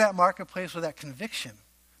 Go into that marketplace with that conviction.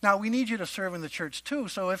 Now, we need you to serve in the church too,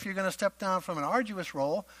 so if you're going to step down from an arduous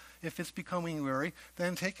role, if it's becoming weary,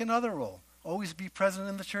 then take another role. Always be present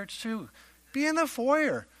in the church too. Be in the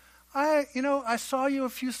foyer. I saw you a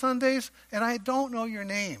few Sundays, and I don't know your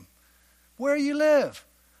name. Where you live.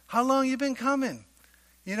 How long you been coming.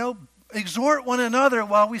 Exhort one another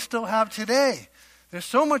while we still have today. There's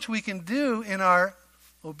so much we can do in our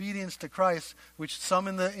obedience to Christ, which some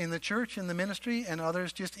in the church, in the ministry, and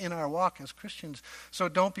others just in our walk as Christians. So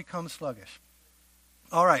don't become sluggish.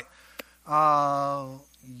 All right.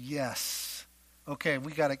 Yes. Okay,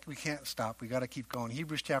 we can't stop. We got to keep going.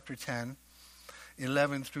 Hebrews chapter 10,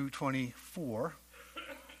 11 through 24.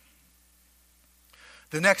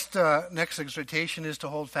 The next exhortation is to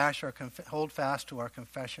hold fast to our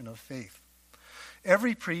confession of faith.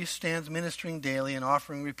 Every priest stands ministering daily and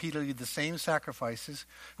offering repeatedly the same sacrifices,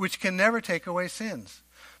 which can never take away sins.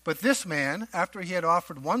 But this man, after he had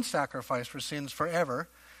offered one sacrifice for sins forever,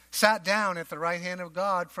 sat down at the right hand of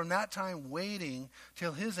God, from that time waiting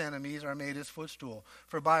till his enemies are made his footstool.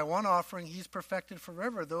 For by one offering he's perfected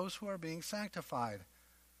forever those who are being sanctified.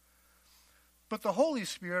 But the Holy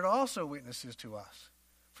Spirit also witnesses to us.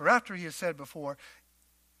 For after he has said before,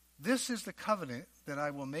 this is the covenant that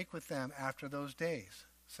I will make with them after those days,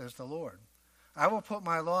 says the Lord. I will put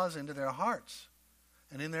my laws into their hearts,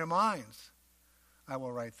 and in their minds I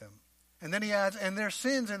will write them. And then he adds, and their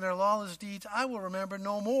sins and their lawless deeds I will remember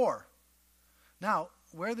no more. Now,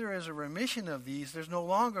 where there is a remission of these, there's no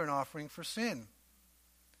longer an offering for sin.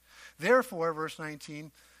 Therefore, verse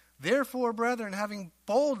 19, therefore, brethren, having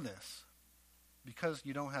boldness, because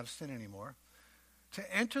you don't have sin anymore,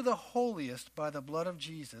 to enter the holiest by the blood of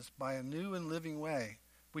Jesus, by a new and living way,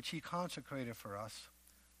 which he consecrated for us,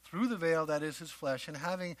 through the veil that is his flesh, and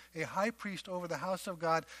having a high priest over the house of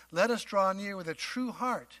God, let us draw near with a true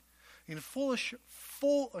heart, in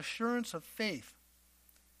full assurance of faith,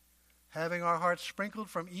 having our hearts sprinkled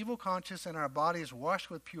from evil conscience and our bodies washed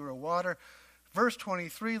with pure water. Verse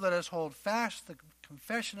 23, let us hold fast the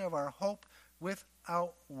confession of our hope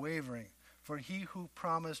without wavering, for he who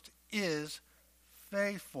promised is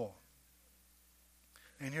faithful.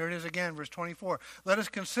 And here it is again, verse 24. Let us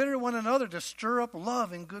consider one another to stir up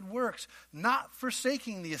love and good works, not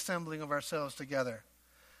forsaking the assembling of ourselves together,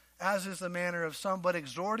 as is the manner of some, but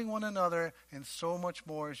exhorting one another, and so much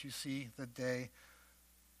more as you see the day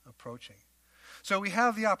approaching. So we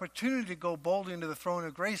have the opportunity to go boldly into the throne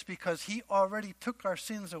of grace because he already took our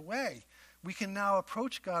sins away. We can now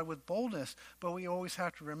approach God with boldness, but we always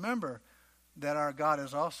have to remember that our God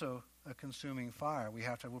is also a consuming fire. We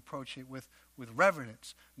have to approach it with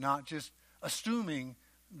reverence, not just assuming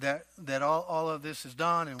that all of this is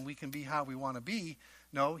done and we can be how we want to be.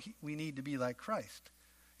 No, we need to be like Christ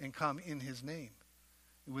and come in his name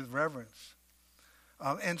with reverence.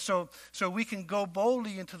 And so we can go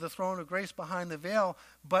boldly into the throne of grace behind the veil,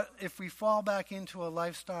 but if we fall back into a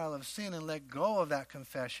lifestyle of sin and let go of that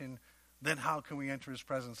confession, then how can we enter his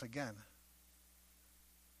presence again?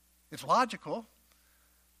 It's logical,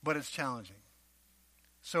 but it's challenging.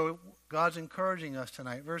 So God's encouraging us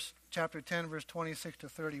tonight. Chapter 10, verse 26 to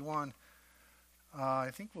 31. I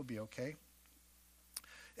think we'll be okay.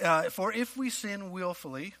 For if we sin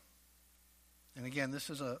willfully, and again, this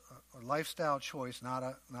is a lifestyle choice,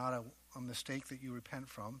 not a mistake that you repent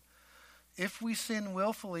from. If we sin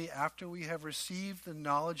willfully after we have received the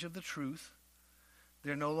knowledge of the truth,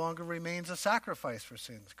 there no longer remains a sacrifice for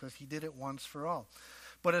sins, because he did it once for all,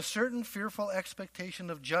 but a certain fearful expectation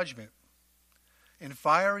of judgment and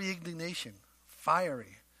fiery indignation,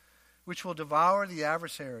 which will devour the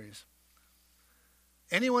adversaries.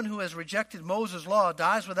 Anyone who has rejected Moses' law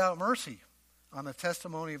dies without mercy on the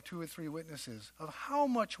testimony of 2 or 3 witnesses. Of how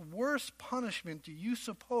much worse punishment do you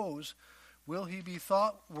suppose will he be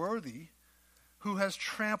thought worthy who has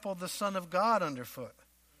trampled the Son of God underfoot,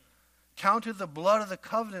 counted the blood of the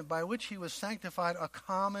covenant by which he was sanctified a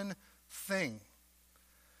common thing,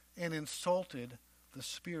 and insulted the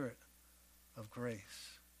Spirit of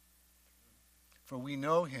grace? For we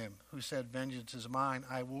know him who said, vengeance is mine,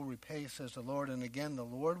 I will repay, says the Lord. And again, the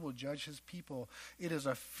Lord will judge his people. It is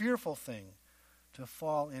a fearful thing to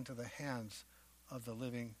fall into the hands of the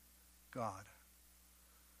living God.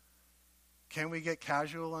 Can we get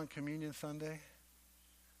casual on Communion Sunday?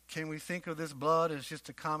 Can we think of this blood as just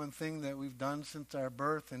a common thing that we've done since our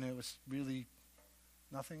birth and it was really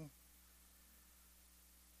nothing?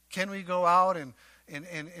 Can we go out and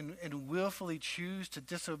willfully choose to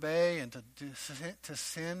disobey and to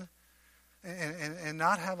sin and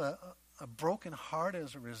not have a broken heart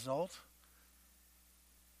as a result?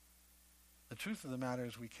 The truth of the matter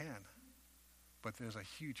is we can, but there's a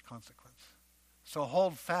huge consequence. So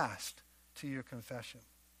hold fast to your confession.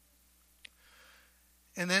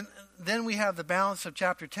 And then we have the balance of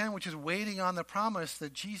chapter 10, which is waiting on the promise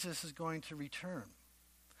that Jesus is going to return.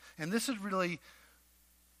 And this is really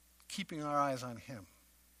keeping our eyes on him.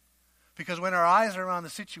 Because when our eyes are on the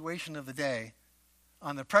situation of the day,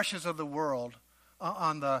 on the pressures of the world,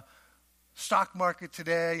 on the stock market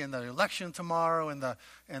today and the election tomorrow and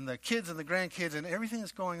the kids and the grandkids and everything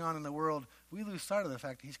that's going on in the world, we lose sight of the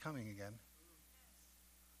fact that he's coming again.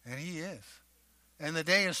 And he is. And the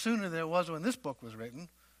day is sooner than it was when this book was written,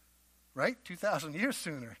 right? 2,000 years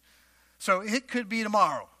sooner. So it could be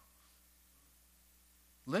tomorrow.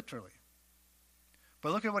 Literally.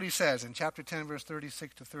 But look at what he says in chapter 10, verse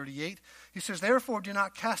 36 to 38. He says, therefore do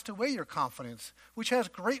not cast away your confidence, which has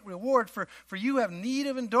great reward, for you have need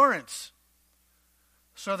of endurance,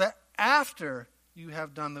 so that after you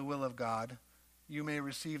have done the will of God, you may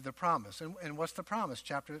receive the promise. And what's the promise?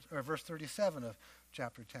 Verse 37 of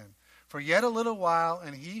chapter 10. For yet a little while,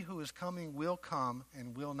 and he who is coming will come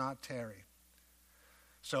and will not tarry.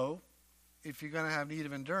 So, if you're going to have need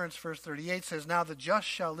of endurance, verse 38 says, now the just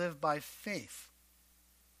shall live by faith.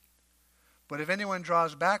 But if anyone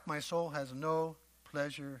draws back, my soul has no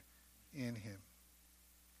pleasure in him.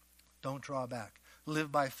 Don't draw back.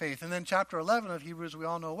 Live by faith. And then chapter 11 of Hebrews, we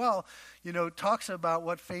all know well, talks about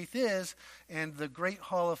what faith is and the great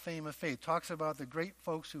hall of fame of faith. Talks about the great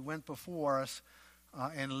folks who went before us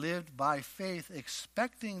and lived by faith,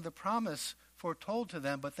 expecting the promise foretold to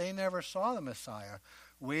them, but they never saw the Messiah,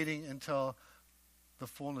 waiting until the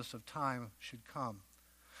fullness of time should come.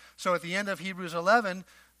 So at the end of Hebrews 11,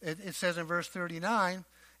 it says in verse 39,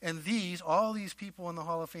 and all these people in the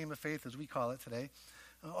hall of fame of faith, as we call it today,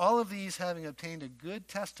 all of these having obtained a good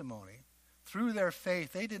testimony through their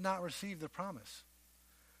faith, they did not receive the promise,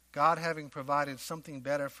 God having provided something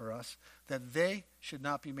better for us, that they should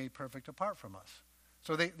not be made perfect apart from us.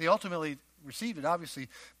 So they ultimately received it, obviously,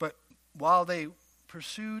 but while they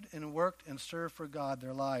pursued and worked and served for God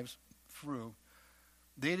their lives through,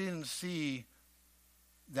 they didn't see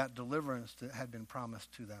that deliverance that had been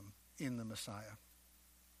promised to them in the Messiah.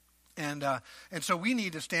 And so we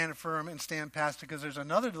need to stand firm and stand past it, because there's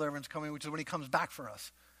another deliverance coming, which is when he comes back for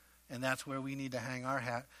us. And that's where we need to hang our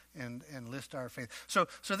hat and list our faith. So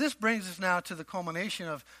this brings us now to the culmination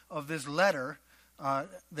of this letter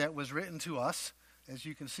that was written to us, as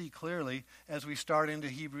you can see clearly, as we start into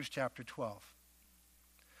Hebrews chapter 12.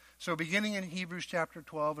 So beginning in Hebrews chapter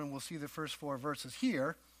 12, and we'll see the first 4 verses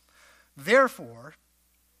here. Therefore,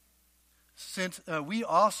 since we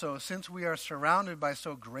are surrounded by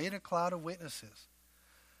so great a cloud of witnesses,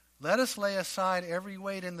 let us lay aside every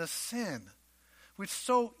weight and the sin which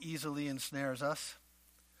so easily ensnares us,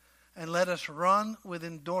 and let us run with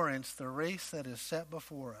endurance the race that is set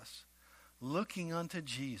before us, looking unto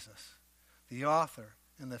Jesus, the author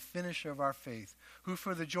and the finisher of our faith, who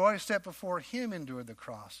for the joy set before him endured the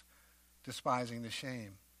cross, despising the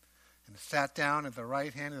shame, and sat down at the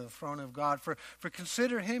right hand of the throne of God. For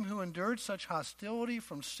consider him who endured such hostility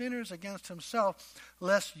from sinners against himself,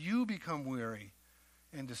 lest you become weary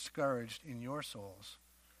and discouraged in your souls.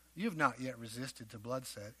 You have not yet resisted to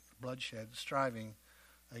bloodshed, striving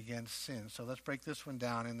against sin. So let's break this one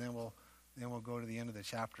down, and then we'll go to the end of the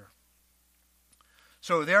chapter.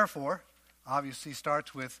 So therefore, obviously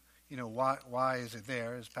starts with, why is it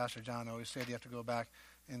there? As Pastor John always said, you have to go back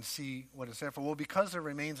and see what it's there for. Well, because there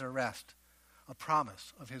remains a rest, a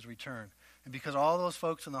promise of his return. And because all those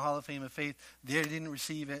folks in the Hall of Fame of Faith, they didn't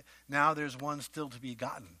receive it, now there's one still to be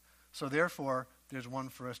gotten. So therefore, there's one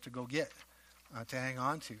for us to go get, to hang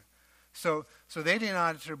on to. So they didn't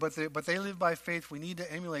enter, but they live by faith. We need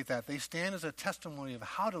to emulate that. They stand as a testimony of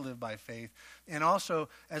how to live by faith, and also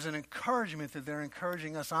as an encouragement that they're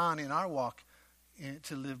encouraging us on in our walk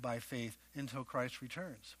to live by faith until Christ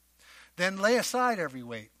returns. Then lay aside every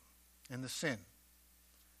weight and the sin.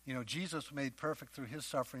 Jesus was made perfect through his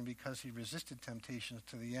suffering because he resisted temptations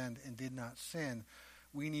to the end and did not sin.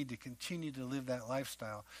 We need to continue to live that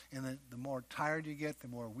lifestyle. And the more tired you get, the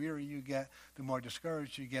more weary you get, the more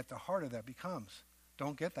discouraged you get, the harder that becomes.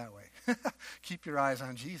 Don't get that way. Keep your eyes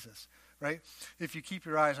on Jesus, right? If you keep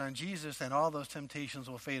your eyes on Jesus, then all those temptations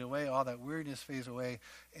will fade away, all that weariness fades away,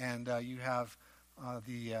 and you have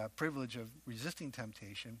the privilege of resisting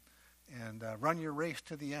temptation and run your race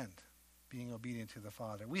to the end, being obedient to the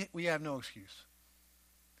Father. We have no excuse.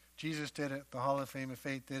 Jesus did it. The Hall of Fame of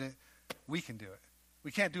Faith did it. We can do it.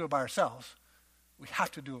 We can't do it by ourselves. We have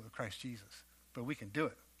to do it with Christ Jesus, but we can do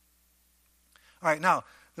it. All right, now,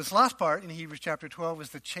 this last part in Hebrews chapter 12 is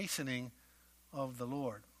the chastening of the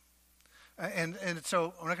Lord. And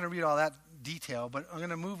so I'm not going to read all that detail, but I'm going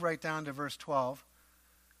to move right down to verse 12,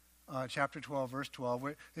 chapter 12, verse 12,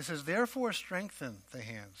 where it says, "Therefore strengthen the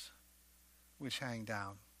hands which hang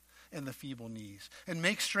down, and the feeble knees, and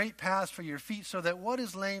make straight paths for your feet, so that what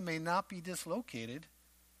is lame may not be dislocated,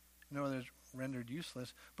 nor is rendered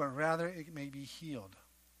useless, but rather it may be healed.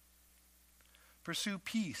 Pursue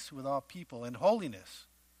peace with all people and holiness,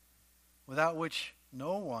 without which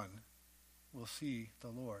no one will see the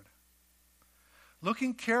Lord.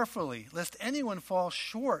 Looking carefully, lest anyone fall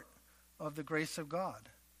short of the grace of God,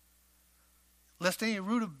 lest any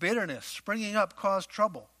root of bitterness springing up cause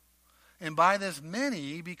trouble, and by this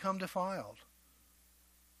many become defiled.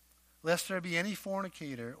 Lest there be any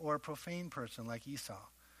fornicator or a profane person like Esau,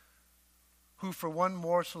 who for one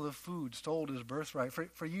morsel of food sold his birthright.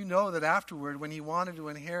 For you know that afterward, when he wanted to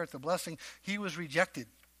inherit the blessing, he was rejected.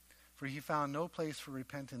 For he found no place for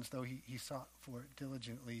repentance, though he sought for it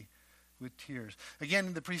diligently with tears."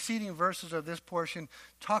 Again, the preceding verses of this portion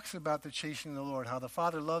talks about the chastening of the Lord, how the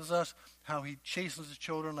Father loves us, how he chastens his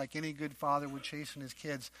children like any good father would chasten his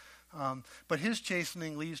kids. But his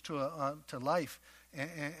chastening leads to life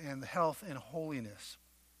and health and holiness.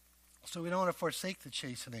 So we don't want to forsake the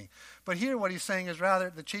chastening. But here what he's saying is rather,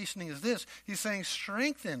 the chastening is this. He's saying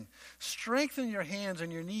strengthen your hands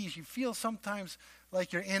and your knees. You feel sometimes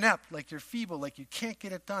like you're inept, like you're feeble, like you can't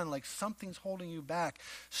get it done, like something's holding you back.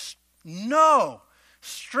 No!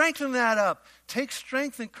 Strengthen that up. Take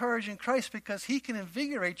strength and courage in Christ, because he can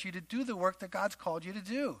invigorate you to do the work that God's called you to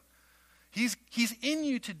do. He's in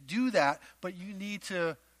you to do that, but you need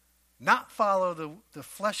to not follow the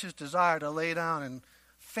flesh's desire to lay down and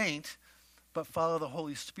faint, but follow the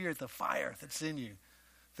Holy Spirit, the fire that's in you,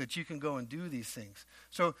 that you can go and do these things.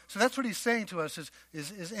 So that's what he's saying to us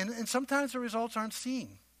is and sometimes the results aren't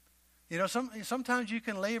seen. Sometimes you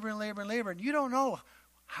can labor and labor and labor, and you don't know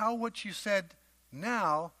how what you said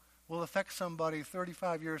now will affect somebody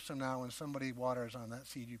 35 years from now when somebody waters on that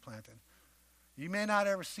seed you planted. You may not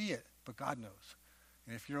ever see it, but God knows.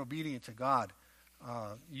 And if you're obedient to God,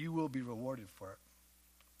 you will be rewarded for it.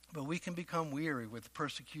 But we can become weary with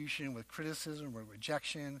persecution, with criticism, with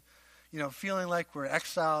rejection, feeling like we're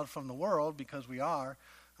exiled from the world, because we are,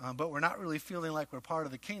 but we're not really feeling like we're part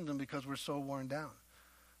of the kingdom because we're so worn down.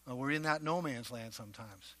 We're in that no man's land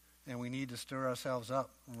sometimes, and we need to stir ourselves up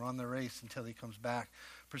and run the race until he comes back.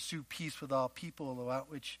 Pursue peace with all people, without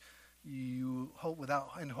which you hope,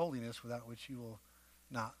 and holiness, without which you will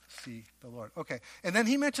not see the Lord. Okay, and then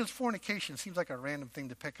he mentions fornication. Seems like a random thing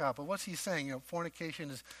to pick up, but what's he saying? Fornication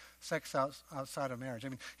is sex outside of marriage. I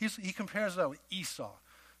mean, he compares that with Esau,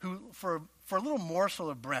 who for a little morsel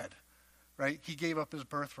of bread, right, he gave up his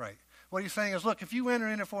birthright. What he's saying is, look, if you enter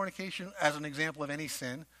into fornication as an example of any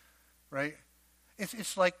sin, right,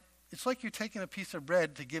 it's like you're taking a piece of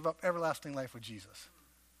bread to give up everlasting life with Jesus.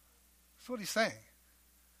 That's what he's saying.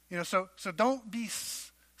 So don't be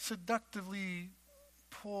seductively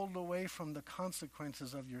pulled away from the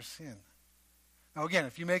consequences of your sin. Now again,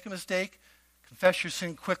 if you make a mistake, confess your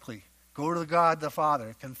sin quickly. Go to God the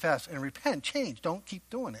Father, confess, and repent, change. Don't keep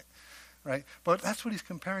doing it, right? But that's what he's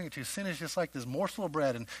comparing it to. Sin is just like this morsel of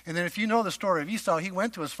bread. And then if you know the story of Esau, he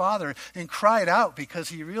went to his father and cried out because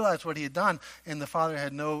he realized what he had done, and the father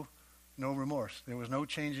had no remorse. There was no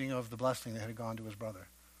changing of the blessing that had gone to his brother.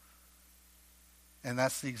 And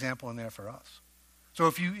that's the example in there for us. So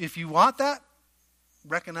if you want that,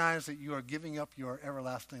 recognize that you are giving up your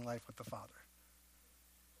everlasting life with the Father.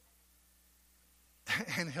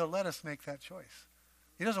 And he'll let us make that choice.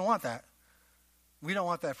 He doesn't want that. We don't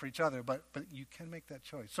want that for each other, but you can make that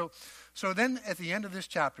choice. So then at the end of this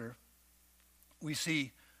chapter, we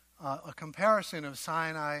see a comparison of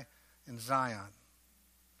Sinai and Zion.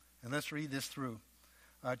 And let's read this through.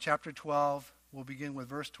 Chapter 12, we'll begin with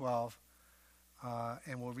verse 12,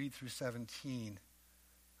 and we'll read through 17.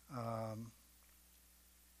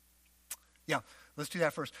 Let's do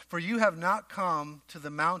that first. For you have not come to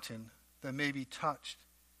the mountain that may be touched,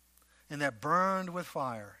 and that burned with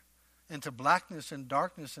fire, and to blackness and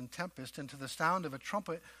darkness and tempest, and to the sound of a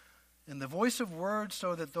trumpet, and the voice of words,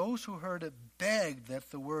 so that those who heard it begged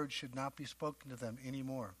that the word should not be spoken to them any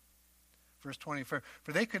more. Verse 20, for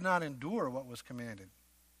they could not endure what was commanded.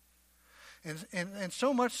 And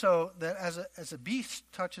so much so that as a beast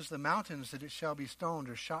touches the mountains, that it shall be stoned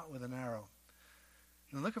or shot with an arrow.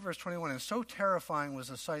 And look at verse 21. And so terrifying was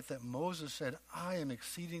the sight that Moses said, I am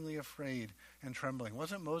exceedingly afraid and trembling.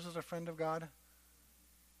 Wasn't Moses a friend of God?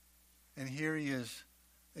 And here he is,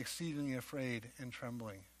 exceedingly afraid and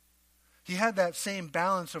trembling. He had that same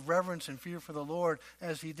balance of reverence and fear for the Lord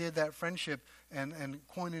as he did that friendship and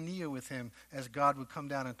koinonia with him as God would come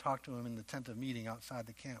down and talk to him in the tent of meeting outside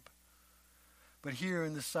the camp. But here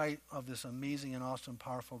in the sight of this amazing and awesome,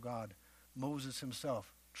 powerful God, Moses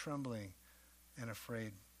himself trembling and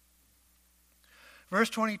afraid. Verse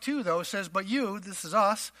 22, though, says, but you, this is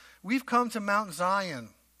us, we've come to Mount Zion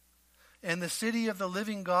and the city of the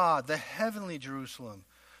living God, the heavenly Jerusalem,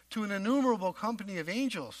 to an innumerable company of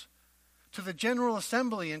angels, to the general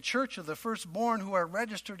assembly and church of the firstborn who are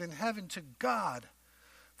registered in heaven, to God,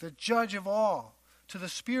 the judge of all, to the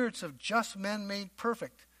spirits of just men made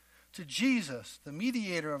perfect, to Jesus, the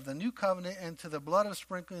mediator of the new covenant, and to the blood of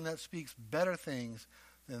sprinkling that speaks better things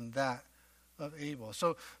than that of Abel.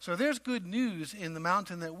 So there's good news in the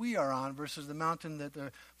mountain that we are on versus the mountain that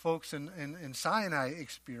the folks in Sinai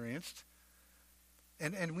experienced.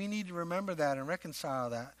 And we need to remember that and reconcile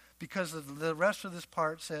that, because the rest of this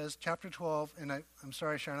part says, chapter 12, and I'm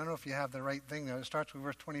sorry, Sharon, I don't know if you have the right thing there. It starts with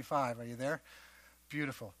verse 25. Are you there?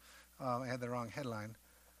 Beautiful. I had the wrong headline.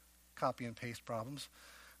 Copy and paste problems.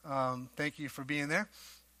 Thank you for being there.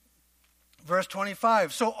 Verse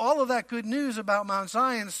 25. So all of that good news about Mount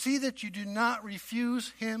Zion, see that you do not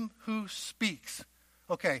refuse him who speaks.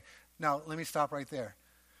 Okay, now let me stop right there.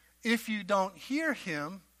 If you don't hear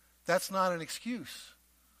him, that's not an excuse.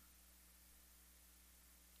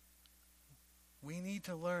 We need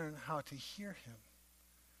to learn how to hear him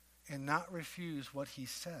and not refuse what he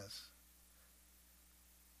says.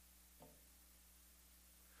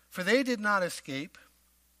 For they did not escape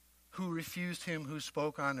who refused him who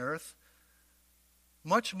spoke on earth.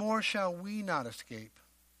 Much more shall we not escape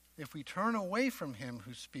if we turn away from him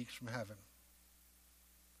who speaks from heaven,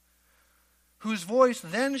 whose voice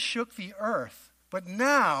then shook the earth. But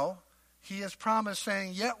now he has promised,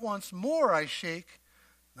 saying, yet once more I shake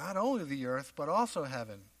not only the earth, but also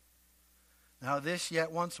heaven. Now this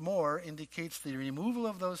yet once more indicates the removal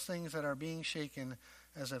of those things that are being shaken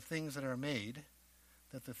as of things that are made,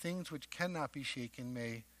 that the things which cannot be shaken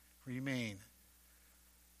may remain.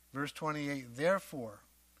 Verse 28, therefore,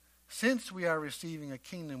 since we are receiving a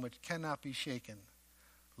kingdom which cannot be shaken,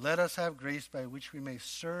 let us have grace by which we may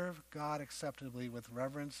serve God acceptably with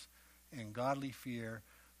reverence and godly fear,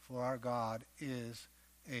 for our God is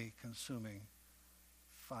a consuming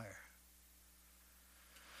fire.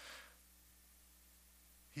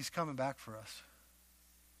 He's coming back for us.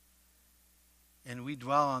 And we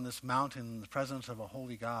dwell on this mountain in the presence of a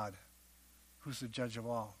holy God who's the judge of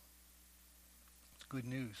all. It's good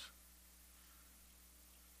news.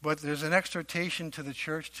 But there's an exhortation to the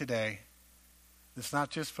church today. It's not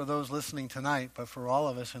just for those listening tonight, but for all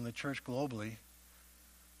of us in the church globally,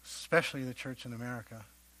 especially the church in America,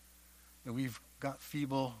 that we've got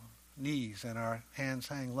feeble knees and our hands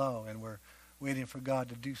hang low and we're waiting for God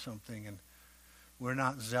to do something, and we're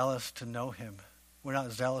not zealous to know him. We're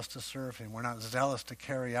not zealous to serve him. We're not zealous to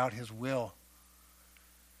carry out his will.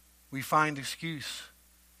 We find excuse.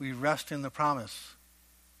 We rest in the promise.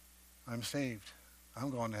 I'm saved.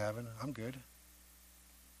 I'm going to heaven. I'm good.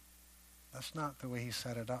 That's not the way he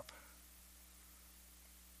set it up.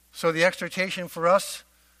 So the exhortation for us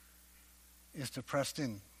is to press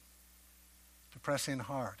in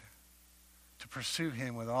hard, to pursue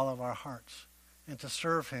him with all of our hearts, and to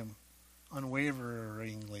serve him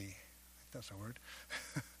unwaveringly. I think that's a word.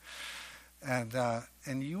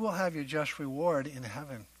 And you will have your just reward in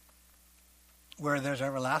heaven, where there's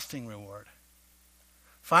everlasting reward.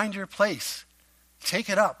 Find your place, take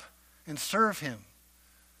it up, and serve him.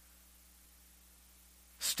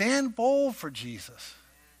 Stand bold for Jesus.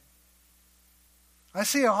 I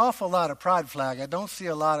see an awful lot of pride flag. I don't see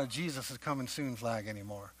a lot of Jesus is coming soon flag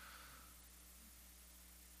anymore.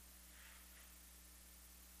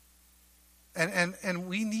 And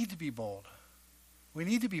we need to be bold. We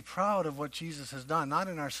need to be proud of what Jesus has done. Not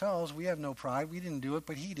in ourselves. We have no pride. We didn't do it,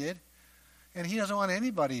 but he did. And he doesn't want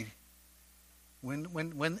anybody.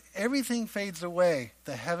 When everything fades away,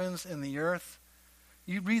 the heavens and the earth,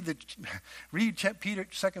 you read 2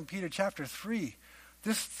 Peter chapter 3.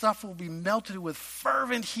 This stuff will be melted with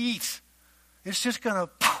fervent heat. It's just going to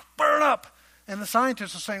burn up. And the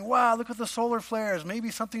scientists are saying, wow, look at the solar flares. Maybe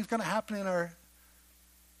something's going to happen in our...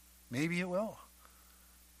 Maybe it will.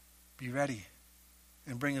 Be ready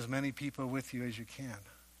and bring as many people with you as you can.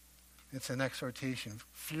 It's an exhortation.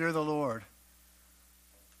 Fear the Lord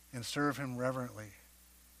and serve him reverently,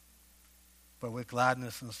 but with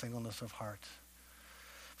gladness and singleness of heart.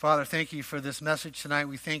 Father, thank you for this message tonight.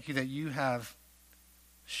 We thank you that you have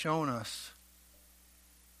shown us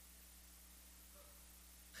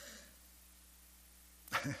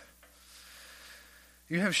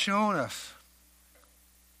you have shown us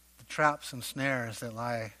the traps and snares that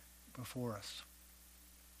lie before us.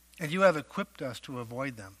 And you have equipped us to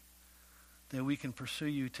avoid them, that we can pursue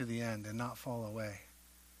you to the end and not fall away,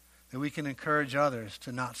 that we can encourage others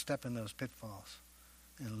to not step in those pitfalls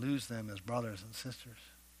and lose them as brothers and sisters.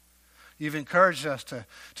 You've encouraged us to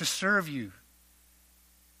serve you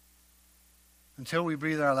until we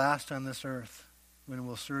breathe our last on this earth, when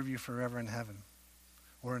we'll serve you forever in heaven,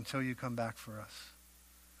 or until you come back for us.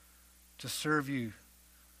 To serve you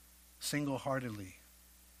single-heartedly,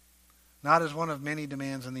 not as one of many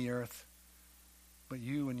demands on the earth, but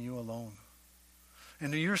you and you alone.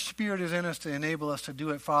 And your Spirit is in us to enable us to do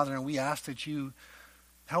it, Father, and we ask that you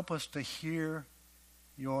help us to hear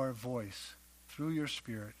your voice through your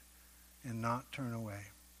Spirit and not turn away.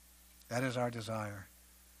 That is our desire,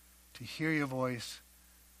 to hear your voice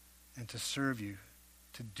and to serve you,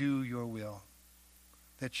 to do your will,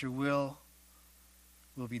 that your will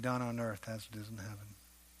be done on earth as it is in heaven.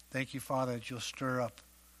 Thank you, Father, that you'll stir up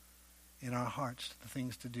in our hearts the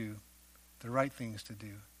things to do, the right things to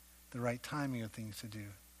do, the right timing of things to do.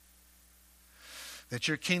 That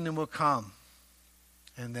your kingdom will come,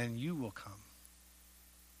 and then you will come,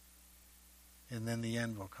 and then the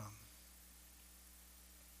end will come.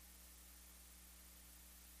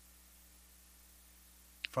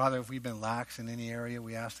 Father, if we've been lax in any area,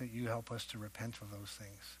 we ask that you help us to repent of those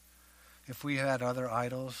things. If we had other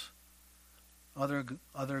idols,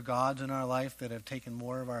 other gods in our life that have taken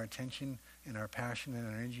more of our attention and our passion and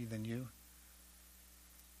energy than you,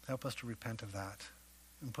 help us to repent of that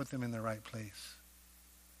and put them in the right place.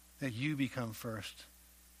 That you become first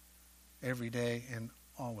every day and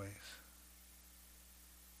always.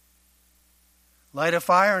 Light a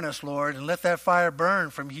fire in us, Lord, and let that fire burn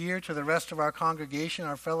from here to the rest of our congregation,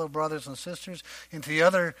 our fellow brothers and sisters, and to the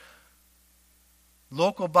other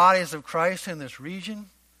local bodies of Christ in this region.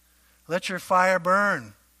 Let your fire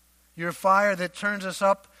burn. Your fire that turns us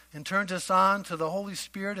up and turns us on to the Holy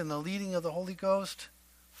Spirit and the leading of the Holy Ghost,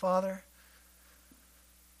 Father.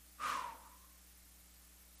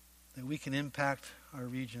 That we can impact our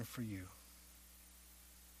region for you.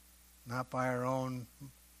 Not by our own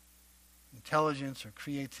intelligence or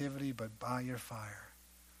creativity, but by your fire.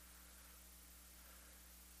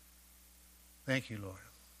 Thank you, Lord.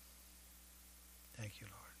 Thank you,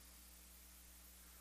 Lord.